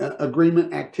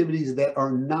agreement activities that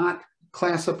are not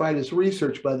classified as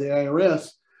research by the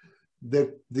IRS,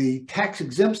 the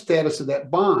tax-exempt status of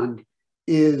that bond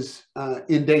is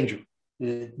in danger,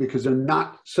 because they're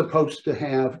not supposed to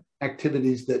have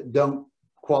activities that don't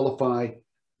qualify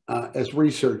as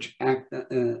research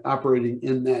operating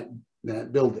in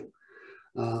that building.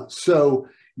 So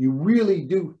you really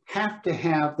do have to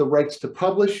have the rights to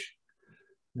publish.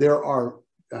 There are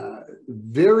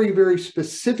very, very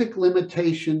specific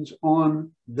limitations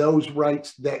on those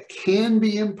rights that can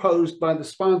be imposed by the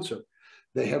sponsor.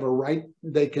 They have a right,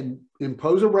 they can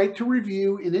impose a right to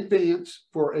review in advance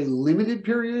for a limited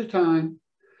period of time.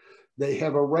 They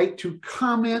have a right to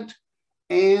comment,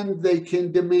 and they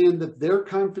can demand that their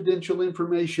confidential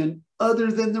information, other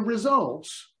than the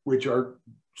results, which are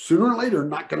sooner or later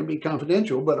not going to be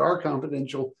confidential, but are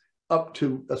confidential up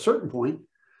to a certain point,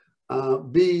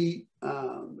 but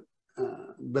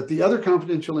the other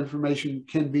confidential information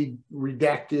can be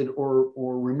redacted or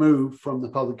removed from the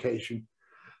publication.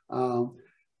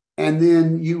 And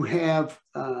then you have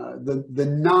the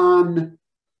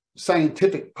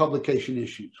non-scientific publication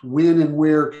issues. When and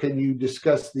where can you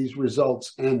discuss these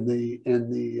results and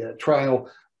the trial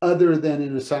other than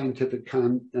in a scientific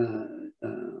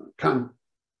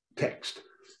context?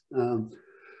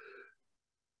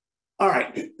 All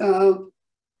right.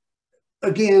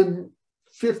 Again,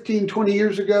 15, 20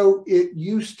 years ago, it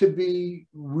used to be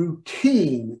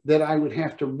routine that I would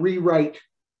have to rewrite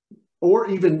or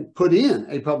even put in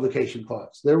a publication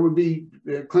clause. There would be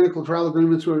clinical trial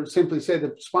agreements where it simply say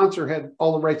the sponsor had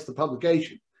all the rights to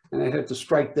publication, and I'd have to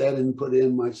strike that and put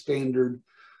in my standard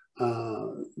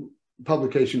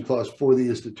publication clause for the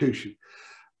institution.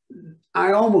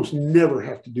 I almost never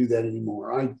have to do that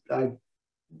anymore. I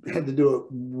had to do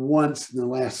it once in the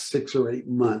last 6 or 8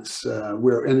 months,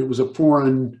 and it was a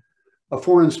foreign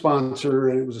sponsor,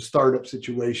 and it was a startup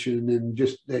situation, and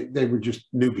just they were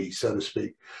just newbies, so to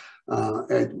speak.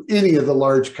 At any of the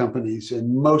large companies,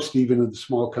 and most even of the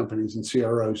small companies and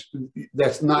CROs,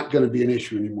 that's not going to be an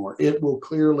issue anymore. It will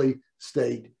clearly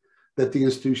state that the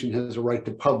institution has a right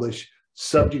to publish,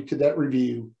 subject to that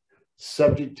review,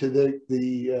 subject to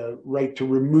the right to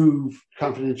remove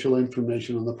confidential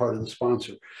information on the part of the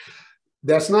sponsor.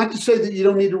 That's not to say that you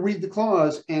don't need to read the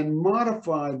clause and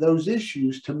modify those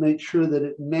issues to make sure that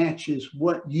it matches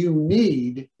what you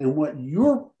need and what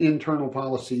your internal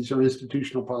policies or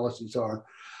institutional policies are.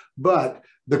 But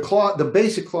the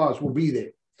basic clause will be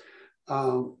there.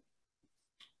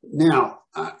 Now,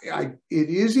 it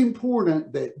is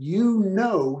important that you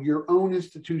know your own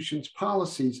institution's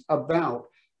policies about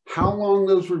how long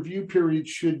those review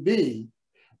periods should be,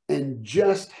 and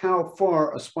just how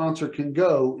far a sponsor can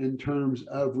go in terms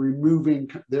of removing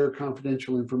their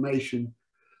confidential information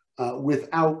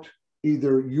without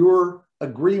either your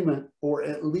agreement or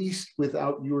at least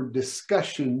without your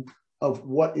discussion of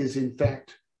what is in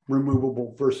fact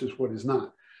removable versus what is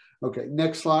not. Okay,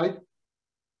 next slide.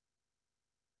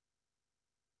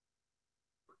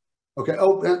 Okay,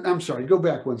 oh, I'm sorry, go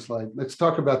back one slide. Let's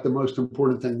talk about the most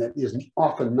important thing that is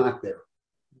often not there.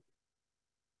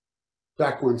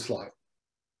 Back one slide.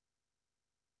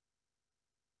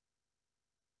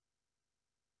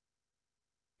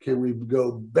 Can we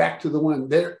go back to the one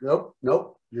there? Nope,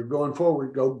 nope. You're going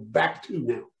forward. Go back to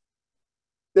now.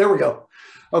 There we go.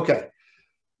 Okay.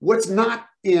 What's not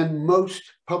in most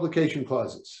publication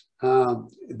clauses?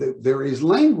 There is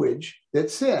language that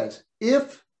says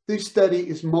if the study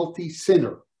is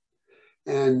multi-center,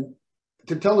 and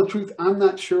to tell the truth, I'm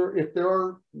not sure if there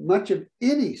are much of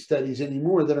any studies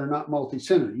anymore that are not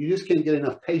multi-center. You just can't get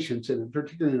enough patients in it,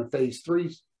 particularly in a phase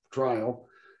 3 trial,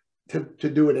 to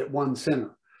do it at one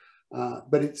center.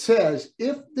 But it says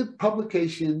if the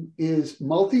publication is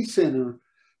multi-center,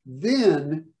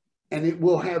 then, and it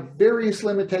will have various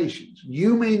limitations.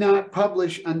 You may not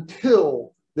publish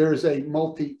until there's a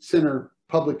multi-center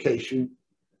publication.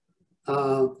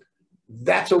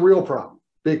 That's a real problem,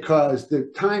 because the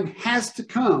time has to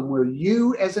come where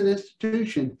you as an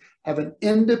institution have an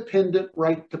independent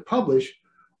right to publish,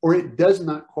 or it does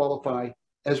not qualify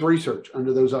as research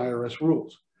under those IRS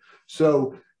rules.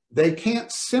 So they can't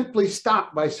simply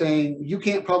stop by saying you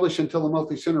can't publish until a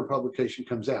multi-center publication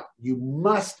comes out. You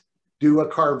must do a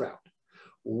carve-out.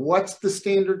 What's the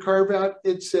standard carve-out?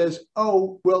 It says,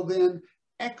 oh, well then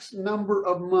X number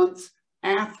of months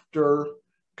after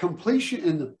completion,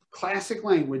 in the classic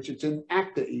language, it's in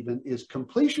ACTA even, is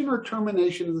completion or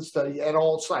termination of the study at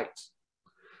all sites.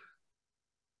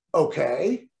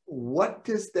 Okay, what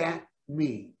does that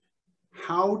mean?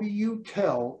 How do you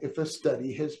tell if a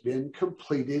study has been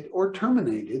completed or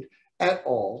terminated at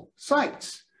all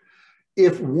sites?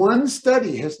 If one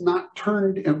study has not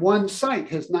turned, and one site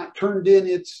has not turned in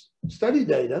its study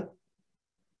data,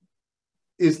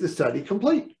 is the study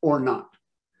complete or not?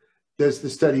 Does the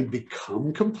study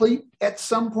become complete at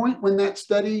some point when that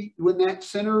study, when that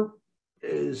center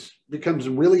becomes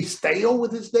really stale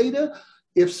with its data?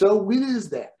 If so, when is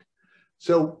that?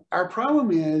 So our problem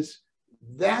is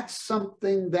that's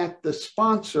something that the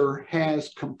sponsor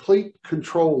has complete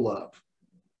control of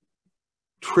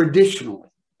traditionally,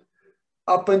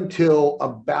 up until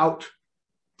about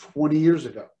 20 years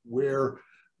ago, where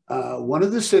one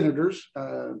of the senators,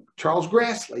 Charles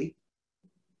Grassley,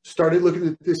 started looking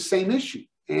at this same issue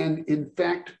and in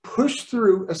fact pushed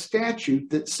through a statute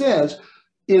that says,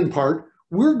 in part,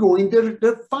 we're going to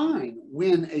define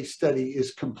when a study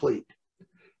is complete.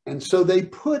 And so they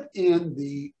put in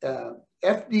the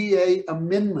FDA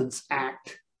Amendments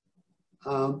Act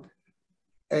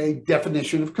a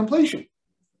definition of completion.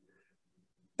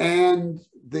 And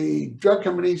the drug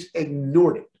companies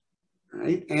ignored it,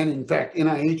 right? And in fact,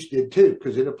 NIH did too,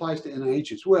 because it applies to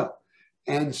NIH as well.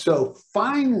 And so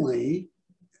finally,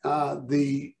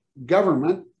 the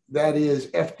government, that is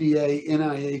FDA,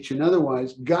 NIH, and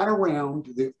otherwise, got around,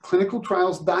 the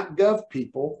clinicaltrials.gov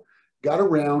people got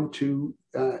around to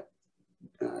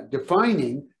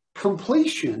defining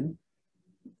completion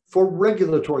for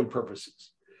regulatory purposes.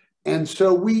 And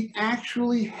so we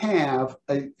actually have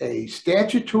a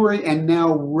statutory and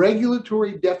now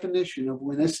regulatory definition of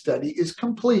when a study is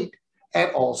complete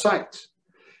at all sites.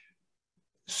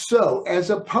 So as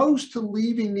opposed to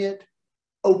leaving it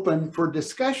open for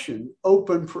discussion,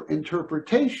 open for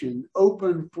interpretation,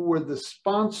 open for the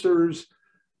sponsor's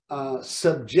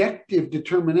subjective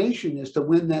determination as to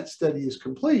when that study is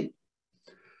complete,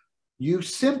 you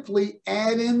simply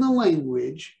add in the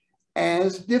language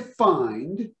as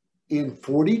defined in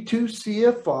 42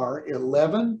 CFR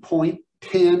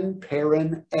 11.10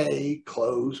 parent A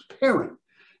close parent.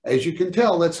 As you can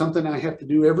tell, that's something I have to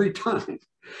do every time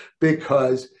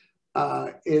because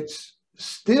it's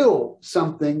still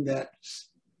something that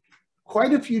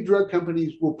quite a few drug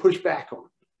companies will push back on.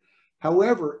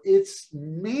 However, it's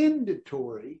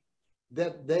mandatory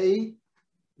that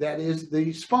that is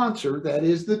the sponsor, that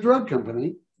is the drug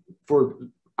company for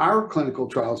our clinical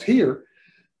trials here,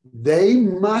 they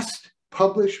must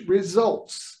publish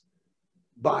results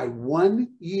by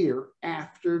 1 year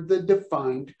after the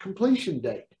defined completion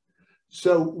date.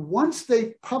 So once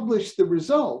they publish the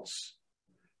results,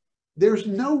 there's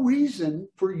no reason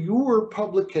for your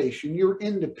publication, your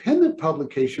independent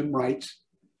publication rights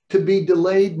to be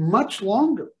delayed much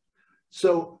longer.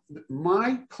 So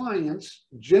my clients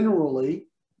generally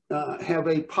have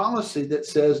a policy that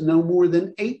says no more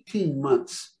than 18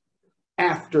 months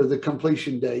after the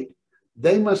completion date,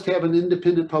 they must have an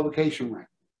independent publication right.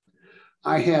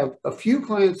 I have a few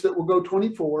clients that will go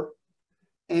 24,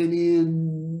 and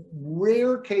in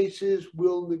rare cases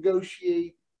will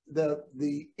negotiate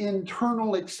the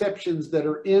internal exceptions that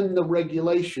are in the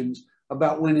regulations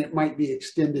about when it might be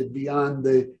extended beyond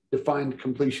the defined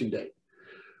completion date.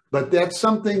 But that's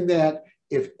something that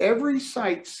if every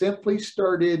site simply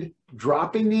started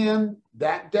dropping in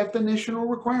that definitional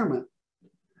requirement,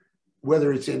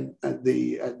 whether it's in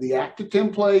the ACTA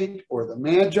template or the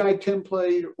MAGI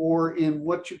template or in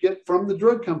what you get from the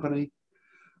drug company,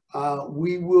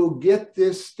 we will get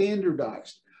this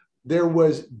standardized. There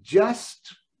was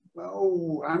just,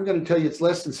 I'm going to tell you it's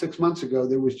less than 6 months ago,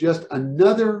 there was just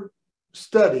another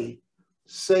study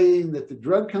saying that the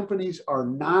drug companies are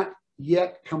not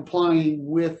yet complying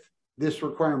with this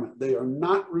requirement. They are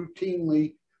not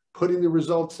routinely putting the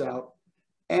results out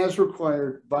as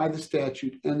required by the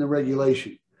statute and the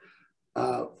regulation.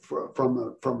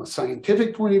 From a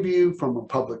scientific point of view, from a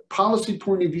public policy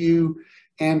point of view,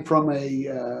 and from a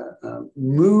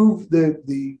move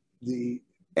the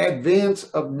advance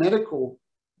of medical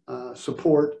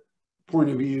support point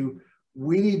of view,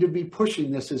 we need to be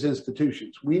pushing this as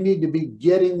institutions. We need to be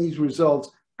getting these results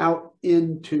out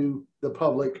into the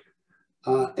public,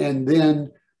 and then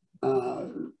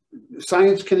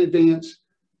science can advance,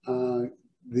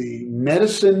 the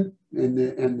medicine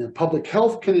and the public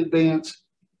health can advance,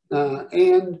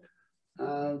 and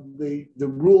the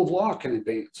rule of law can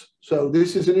advance. So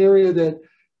this is an area that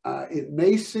it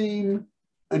may seem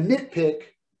a nitpick,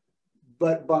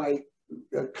 but by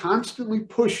constantly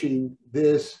pushing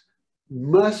this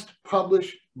must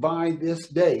publish by this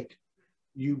date,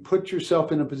 you put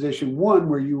yourself in a position, one,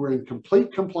 where you were in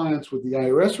complete compliance with the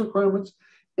IRS requirements,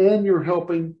 and you're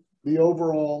helping the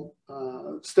overall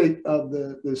state of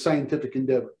the scientific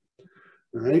endeavor.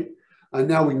 All right.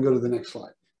 Now we can go to the next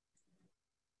slide.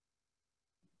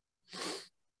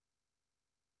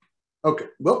 Okay.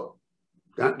 Well,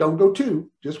 don't go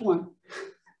two, just one.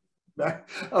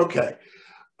 Okay.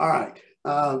 All right.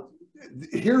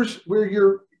 Here's where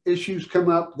your issues come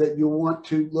up that you'll want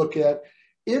to look at.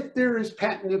 If there is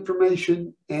patent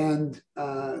information and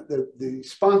the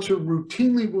sponsor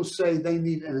routinely will say they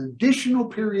need an additional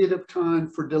period of time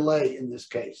for delay in this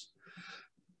case,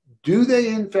 do they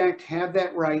in fact have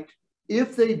that right?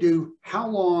 If they do, how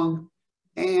long?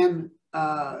 And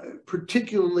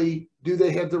particularly, do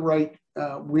they have the right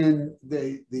when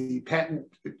the patent,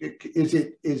 is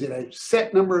it a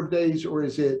set number of days, or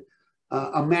is it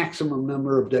a maximum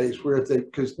number of days, where if they,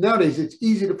 because nowadays it's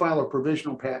easy to file a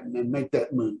provisional patent and make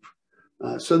that move.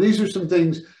 So these are some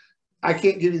things. I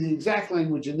can't give you the exact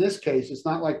language in this case. It's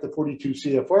not like the 42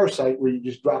 CFR site where you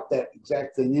just drop that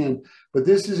exact thing in, but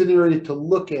this is an area to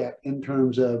look at in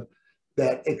terms of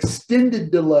that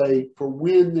extended delay for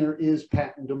when there is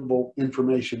patentable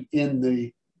information in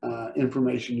the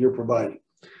information you're providing.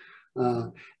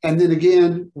 And then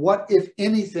again, what, if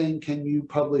anything, can you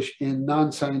publish in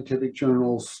non-scientific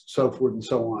journals, so forth and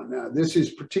so on. Now, this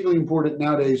is particularly important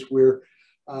nowadays where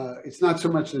it's not so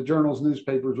much the journals,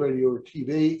 newspapers, radio, or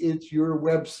TV, it's your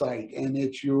website, and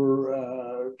it's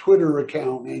your Twitter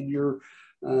account, and your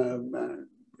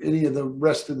any of the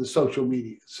rest of the social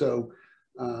media. So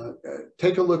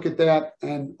take a look at that,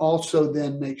 and also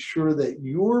then make sure that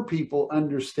your people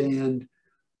understand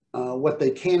what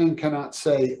they can and cannot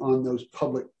say on those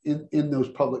public, in those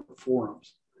public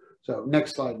forums. So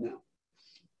next slide now.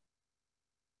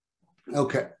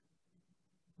 Okay.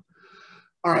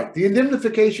 All right. The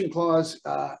indemnification clause,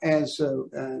 as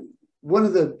one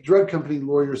of the drug company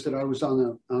lawyers that I was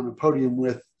on a podium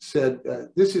with said,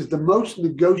 this is the most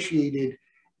negotiated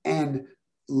and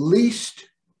least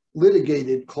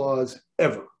litigated clause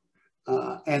ever.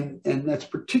 And that's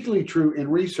particularly true in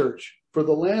research. For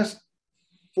the last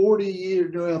 40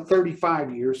 years,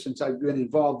 35 years since I've been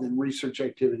involved in research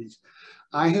activities,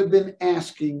 I have been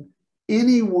asking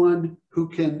anyone who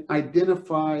can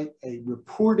identify a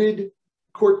reported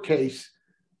court case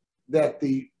that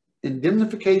the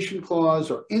indemnification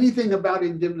clause or anything about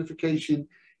indemnification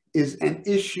is an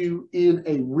issue in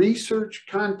a research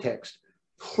context,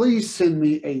 please send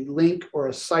me a link or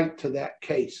a site to that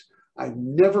case. I've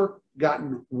never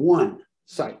gotten one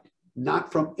site,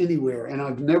 not from anywhere. And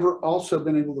I've never also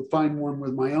been able to find one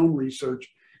with my own research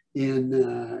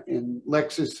in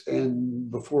Lexis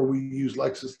and before we use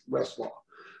Lexis Westlaw.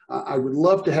 I would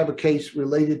love to have a case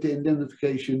related to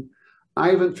indemnification. I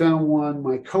haven't found one.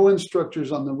 My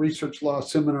co-instructors on the research law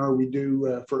seminar we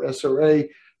do for SRA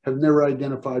have never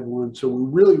identified one. So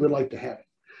we really would like to have it.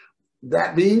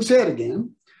 That being said,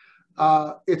 again,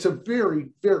 it's a very,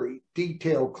 very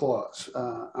detailed clause.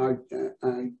 I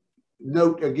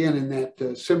note again in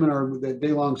that seminar, that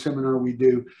day-long seminar we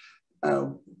do,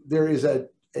 there is a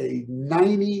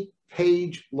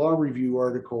 90-page law review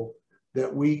article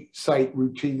that we cite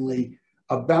routinely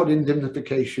about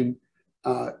indemnification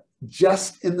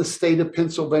just in the state of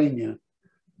Pennsylvania,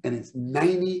 and it's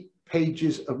 90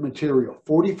 pages of material,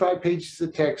 45 pages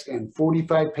of text and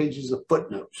 45 pages of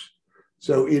footnotes.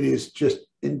 So it is just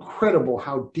incredible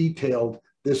how detailed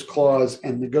this clause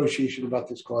and negotiation about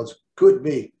this clause could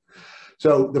be.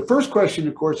 So the first question,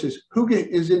 of course, is who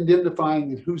is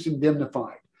indemnifying and who's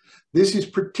indemnified? This is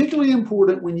particularly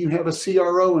important when you have a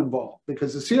CRO involved,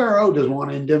 because the CRO doesn't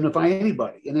want to indemnify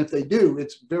anybody. And if they do,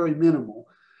 it's very minimal.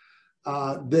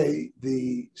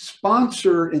 The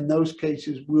sponsor in those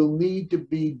cases will need to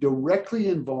be directly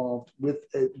involved with,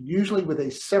 usually with a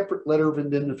separate letter of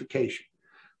indemnification.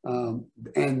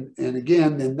 And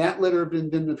again, then that letter of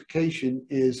indemnification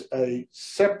is a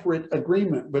separate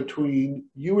agreement between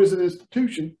you as an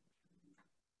institution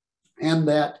and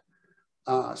that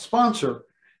sponsor,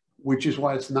 which is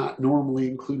why it's not normally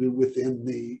included within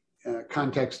the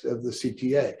context of the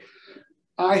CTA.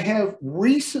 I have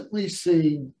recently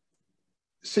seen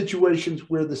situations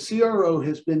where the CRO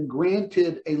has been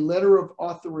granted a letter of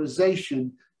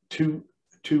authorization to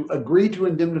agree to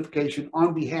indemnification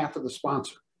on behalf of the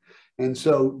sponsor. And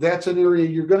so that's an area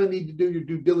you're going to need to do your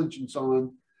due diligence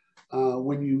on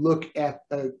when you look at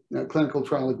a clinical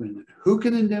trial agreement. Who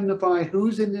can indemnify,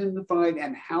 who's indemnified,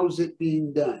 and how's it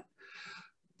being done?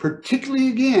 Particularly,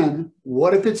 again,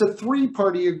 what if it's a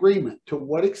three-party agreement? To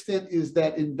what extent is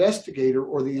that investigator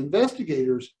or the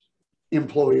investigator's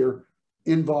employer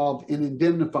involved in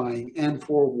indemnifying, and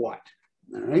for what?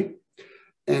 All right.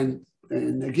 And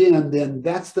again, then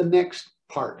that's the next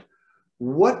part.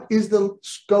 What is the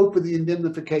scope of the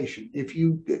indemnification?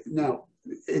 Now,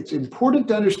 it's important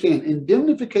to understand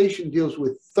indemnification deals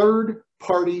with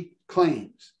third-party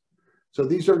claims. So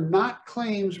these are not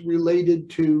claims related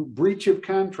to breach of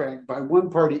contract by one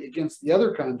party against the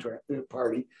other contract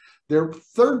party. They're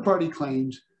third-party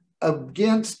claims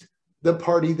against the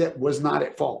party that was not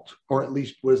at fault, or at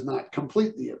least was not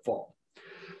completely at fault.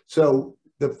 So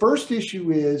the first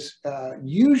issue is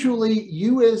usually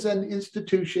you as an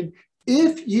institution,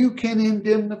 if you can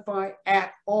indemnify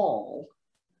at all,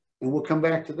 and we'll come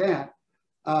back to that,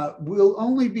 will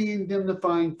only be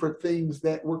indemnifying for things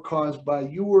that were caused by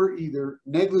your either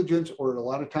negligence, or a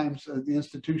lot of times the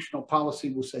institutional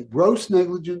policy will say gross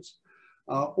negligence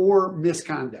or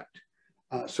misconduct.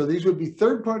 So these would be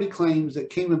third-party claims that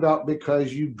came about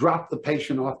because you dropped the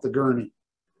patient off the gurney,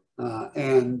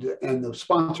 and the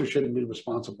sponsor shouldn't be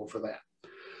responsible for that.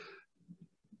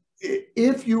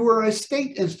 If you are a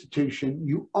state institution,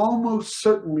 you almost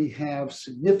certainly have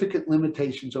significant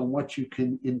limitations on what you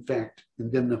can, in fact,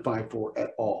 indemnify for at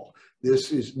all.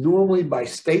 This is normally by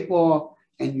state law,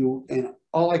 and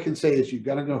all I can say is you've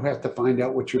got to go have to find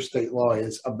out what your state law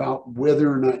is about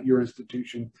whether or not your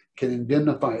institution can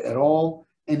indemnify at all,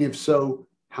 and if so,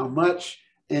 how much,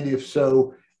 and if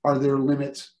so, are there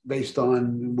limits based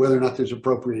on whether or not there's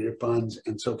appropriated funds,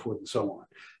 and so forth and so on.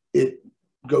 It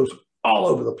goes all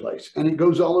over the place, and it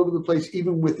goes all over the place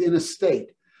even within a state.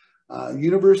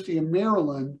 University of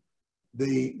Maryland,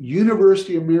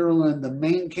 the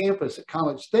main campus at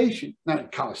College Station, not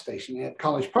at College Station, at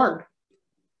College Park,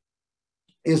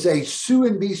 is a sue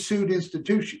and be sued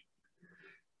institution,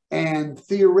 and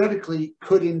theoretically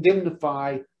could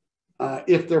indemnify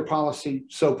if their policy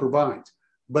so provides.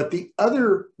 But the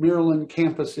other Maryland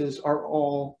campuses are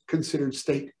all considered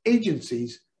state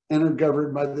agencies and are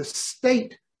governed by the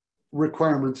state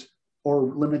requirements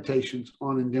or limitations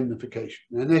on indemnification.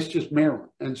 And that's just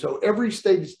Maryland. And so every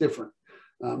state is different.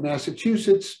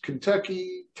 Massachusetts,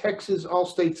 Kentucky, Texas, all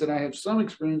states that I have some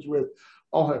experience with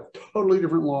all have totally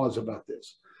different laws about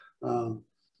this.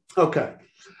 Okay.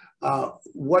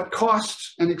 What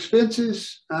costs and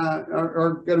expenses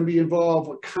are going to be involved?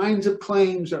 What kinds of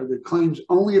claims? Are the claims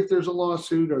only if there's a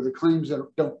lawsuit? Are the claims that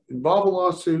don't involve a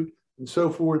lawsuit, and so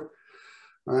forth?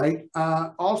 All right.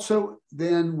 Also,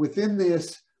 then within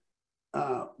this,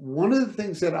 one of the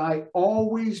things that I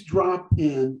always drop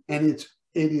in, and it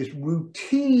is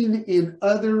routine in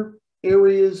other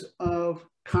areas of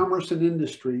commerce and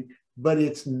industry, but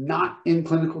it's not in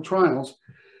clinical trials.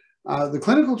 The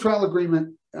clinical trial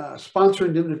agreement sponsor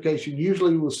indemnification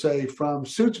usually will say from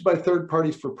suits by third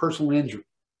parties for personal injury.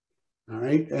 All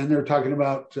right. And they're talking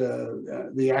about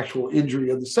the actual injury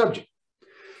of the subject.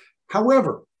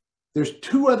 However, there's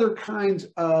two other kinds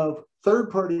of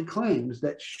third-party claims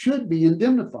that should be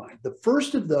indemnified. The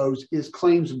first of those is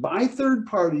claims by third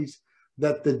parties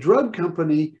that the drug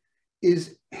company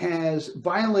has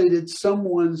violated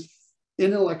someone's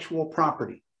intellectual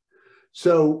property.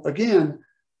 So again,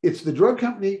 it's the drug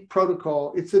company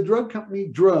protocol, it's the drug company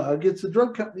drug, it's the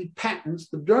drug company patents.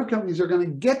 The drug companies are going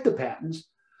to get the patents,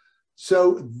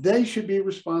 so they should be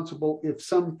responsible if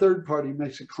some third party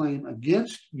makes a claim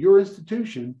against your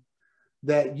institution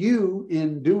that you,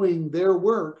 in doing their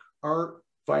work, are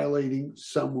violating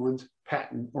someone's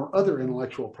patent or other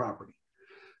intellectual property.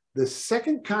 The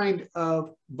second kind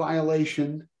of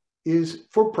violation is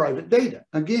for private data.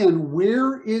 Again,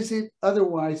 where is it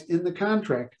otherwise in the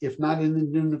contract, if not in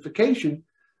indemnification,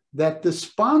 that the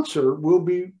sponsor will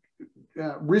be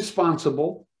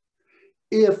responsible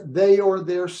if they or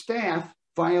their staff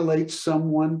violates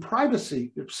someone's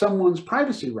privacy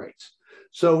rights?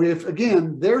 So if,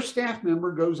 again, their staff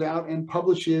member goes out and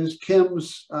publishes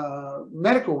Kim's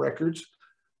medical records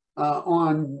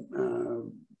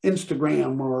on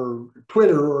Instagram or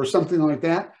Twitter or something like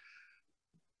that,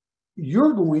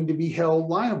 you're going to be held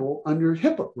liable under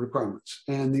HIPAA requirements.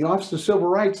 And the Office of Civil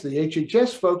Rights, the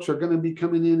HHS folks, are going to be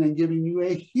coming in and giving you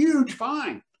a huge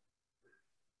fine.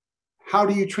 How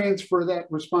do you transfer that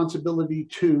responsibility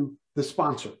to the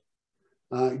sponsor?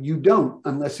 You don't,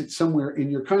 unless it's somewhere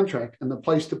in your contract, and the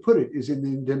place to put it is in the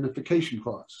indemnification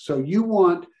clause. So you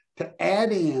want to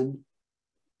add in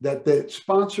that the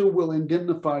sponsor will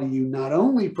indemnify you not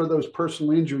only for those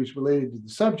personal injuries related to the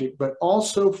subject, but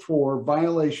also for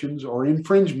violations or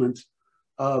infringements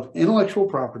of intellectual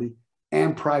property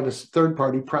and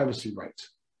third-party privacy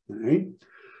rights. All right?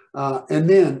 And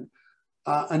then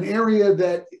an area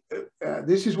that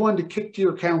this is one to kick to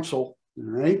your counsel, all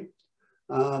right?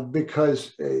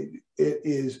 Because it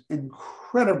is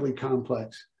incredibly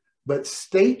complex, but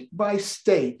state by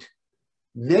state,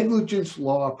 negligence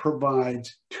law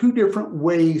provides two different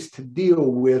ways to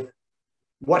deal with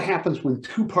what happens when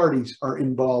two parties are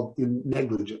involved in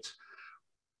negligence.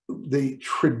 The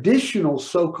traditional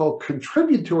so-called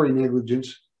contributory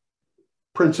negligence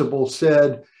principle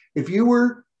said, if you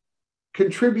were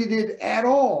contributed at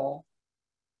all,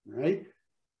 right,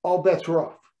 all bets are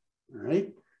off,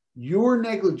 right? Your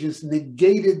negligence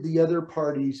negated the other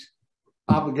party's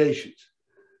obligations.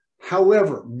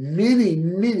 However,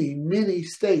 many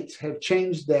states have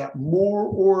changed that more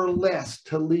or less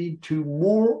to lead to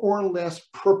more or less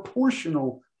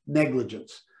proportional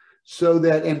negligence. So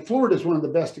that, and Florida is one of the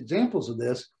best examples of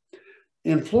this.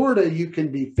 In Florida, you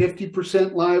can be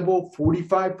 50% liable,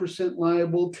 45%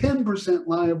 liable, 10%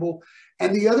 liable,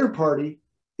 and the other party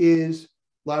is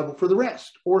liable for the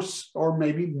rest, or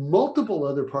maybe multiple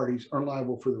other parties are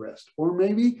liable for the rest, or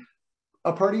maybe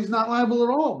a party is not liable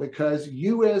at all because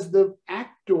you, as the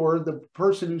actor, the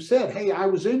person who said, hey, I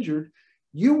was injured,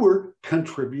 you were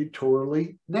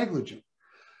contributorily negligent.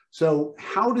 So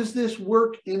how does this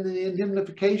work in the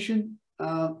indemnification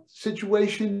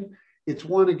situation? It's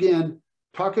one, again,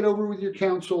 talk it over with your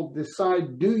counsel,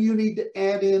 decide, do you need to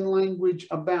add in language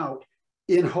about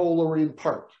in whole or in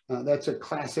part? That's a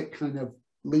classic kind of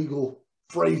legal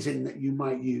phrasing that you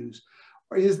might use.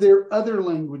 Or is there other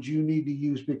language you need to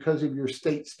use because of your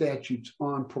state statutes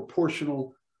on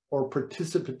proportional or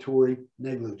participatory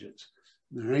negligence?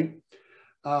 All right.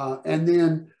 And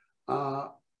then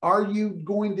are you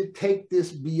going to take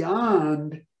this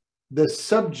beyond the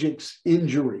subject's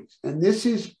injuries? And this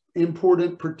is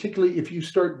important, particularly if you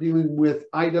start dealing with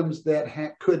items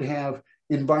that could have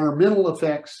environmental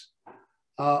effects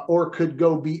or could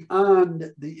go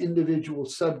beyond the individual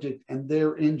subject and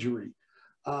their injury.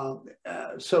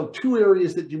 So two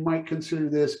areas that you might consider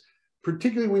this,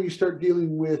 particularly when you start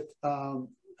dealing with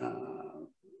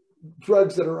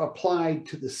drugs that are applied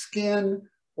to the skin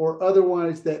or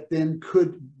otherwise that then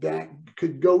could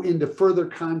go into further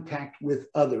contact with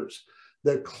others.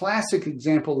 The classic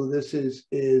example of this is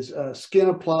skin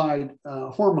applied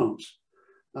hormones,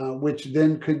 which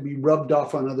then could be rubbed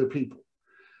off on other people.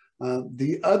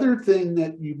 The other thing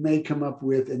that you may come up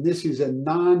with, and this is a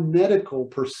non-medical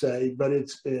per se, but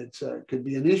it could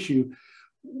be an issue.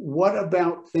 What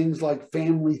about things like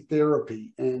family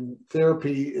therapy and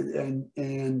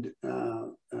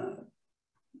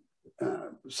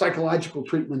psychological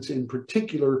treatments in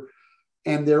particular,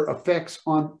 and their effects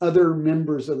on other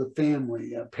members of the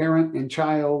family, parent and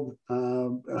child,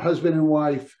 husband and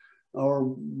wife, or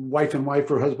wife and wife,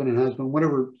 or husband and husband,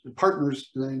 whatever partners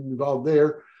involved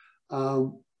there.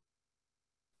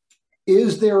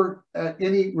 Is there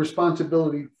any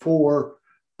responsibility for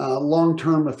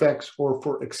long-term effects or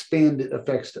for expanded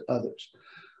effects to others?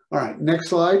 All right, next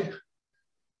slide.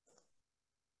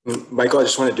 Michael, I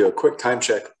just want to do a quick time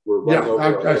check. We're running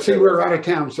over. I see we're out of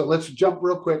town, so let's jump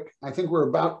real quick. I think we're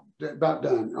about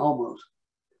done, almost.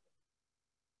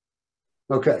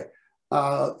 Okay,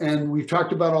 and we've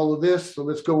talked about all of this, so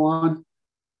let's go on.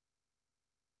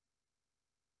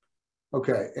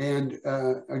 Okay, and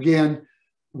again,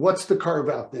 what's the carve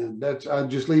out then? I'll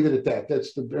just leave it at that.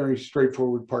 That's the very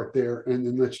straightforward part there. And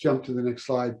then let's jump to the next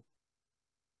slide.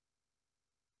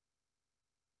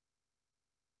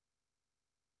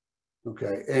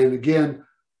 Okay, and again,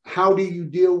 how do you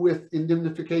deal with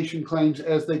indemnification claims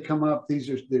as they come up? This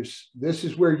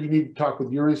is where you need to talk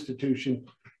with your institution,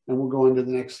 and we'll go on to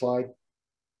the next slide.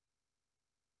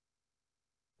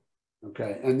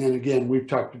 Okay, and then again, we've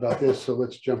talked about this, so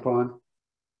let's jump on.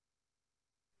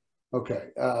 Okay,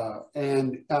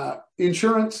 and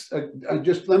insurance,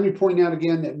 just let me point out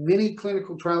again that many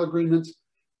clinical trial agreements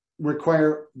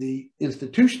require the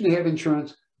institution to have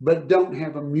insurance, but don't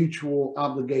have a mutual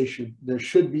obligation. There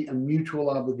should be a mutual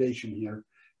obligation here.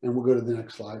 And we'll go to the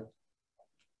next slide.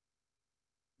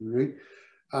 All right.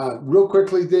 Real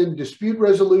quickly then, dispute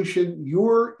resolution.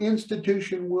 Your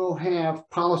institution will have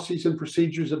policies and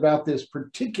procedures about this,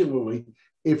 particularly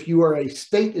if you are a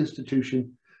state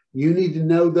institution. You need to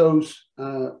know those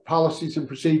policies and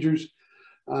procedures,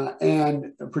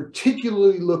 and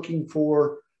particularly looking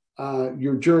for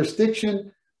your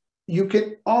jurisdiction. You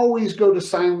can always go to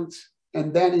silence,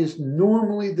 and that is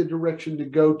normally the direction to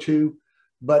go to.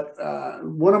 But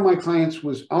one of my clients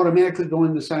was automatically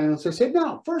going to silence. I said,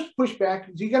 no, first push back.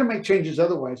 You got to make changes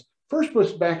otherwise. First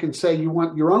push back and say you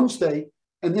want your own state.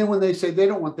 And then when they say they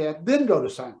don't want that, then go to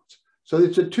silence. So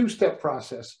it's a two-step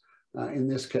process in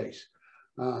this case.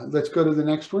 Let's go to the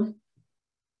next one.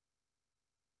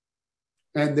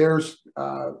 And there's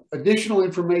additional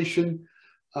information.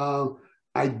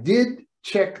 I did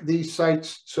check these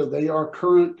sites, so they are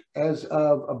current as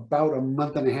of about a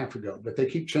month and a half ago, but they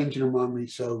keep changing them on me.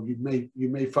 So you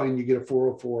may find you get a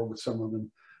 404 with some of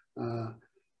them.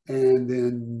 And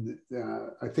then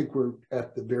I think we're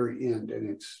at the very end, and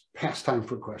it's past time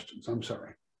for questions. I'm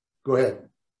sorry. Go ahead.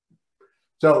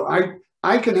 So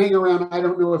I can hang around. I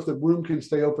don't know if the room can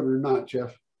stay open or not,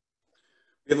 Jeff.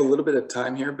 We have a little bit of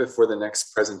time here before the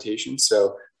next presentation.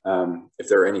 So if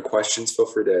there are any questions, feel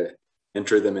free to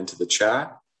enter them into the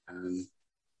chat and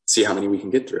see how many we can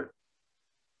get through.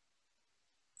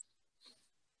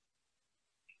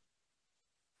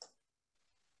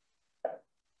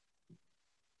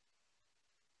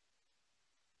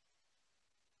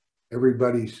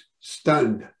 Everybody's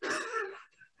stunned.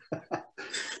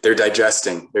 They're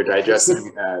digesting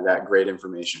that great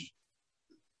information.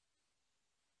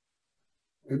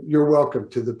 You're welcome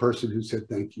to the person who said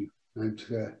thank you.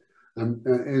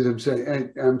 As I'm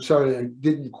saying, I'm sorry I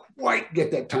didn't quite get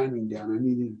that timing down. I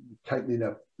needed to tighten it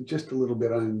up just a little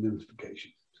bit on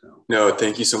indemnification. So. No,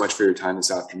 thank you so much for your time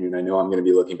this afternoon. I know I'm going to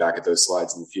be looking back at those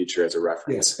slides in the future as a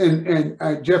reference. Yes,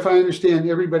 and Jeff, I understand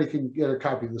everybody can get a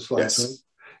copy of the slides, yes. Right?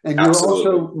 And you're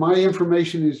also, my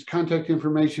information is, contact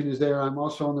information is there. I'm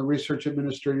also on the research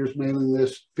administrators mailing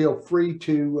list. Feel free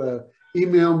to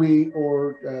email me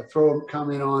or throw a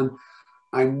comment on.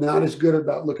 I'm not as good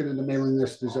about looking at the mailing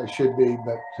list as I should be,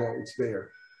 but it's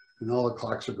there. And all the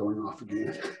clocks are going off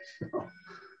again. So.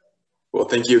 Well,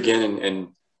 thank you again. And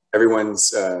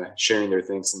everyone's sharing their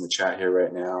things in the chat here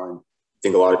right now. And I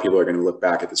think a lot of people are going to look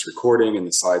back at this recording and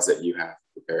the slides that you have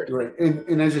prepared. Right.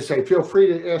 And as I say, feel free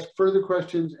to ask further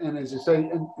questions. And as I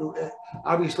say,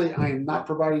 obviously, I am not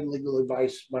providing legal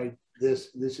advice by this.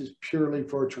 This is purely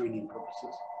for training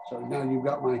purposes. So now you've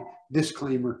got my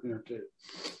disclaimer here too.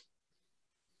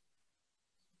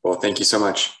 Well, thank you so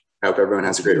much. I hope everyone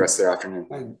has a great rest of their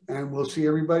afternoon. And we'll see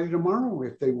everybody tomorrow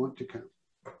if they want to come.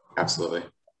 Absolutely.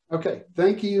 Okay,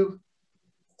 thank you.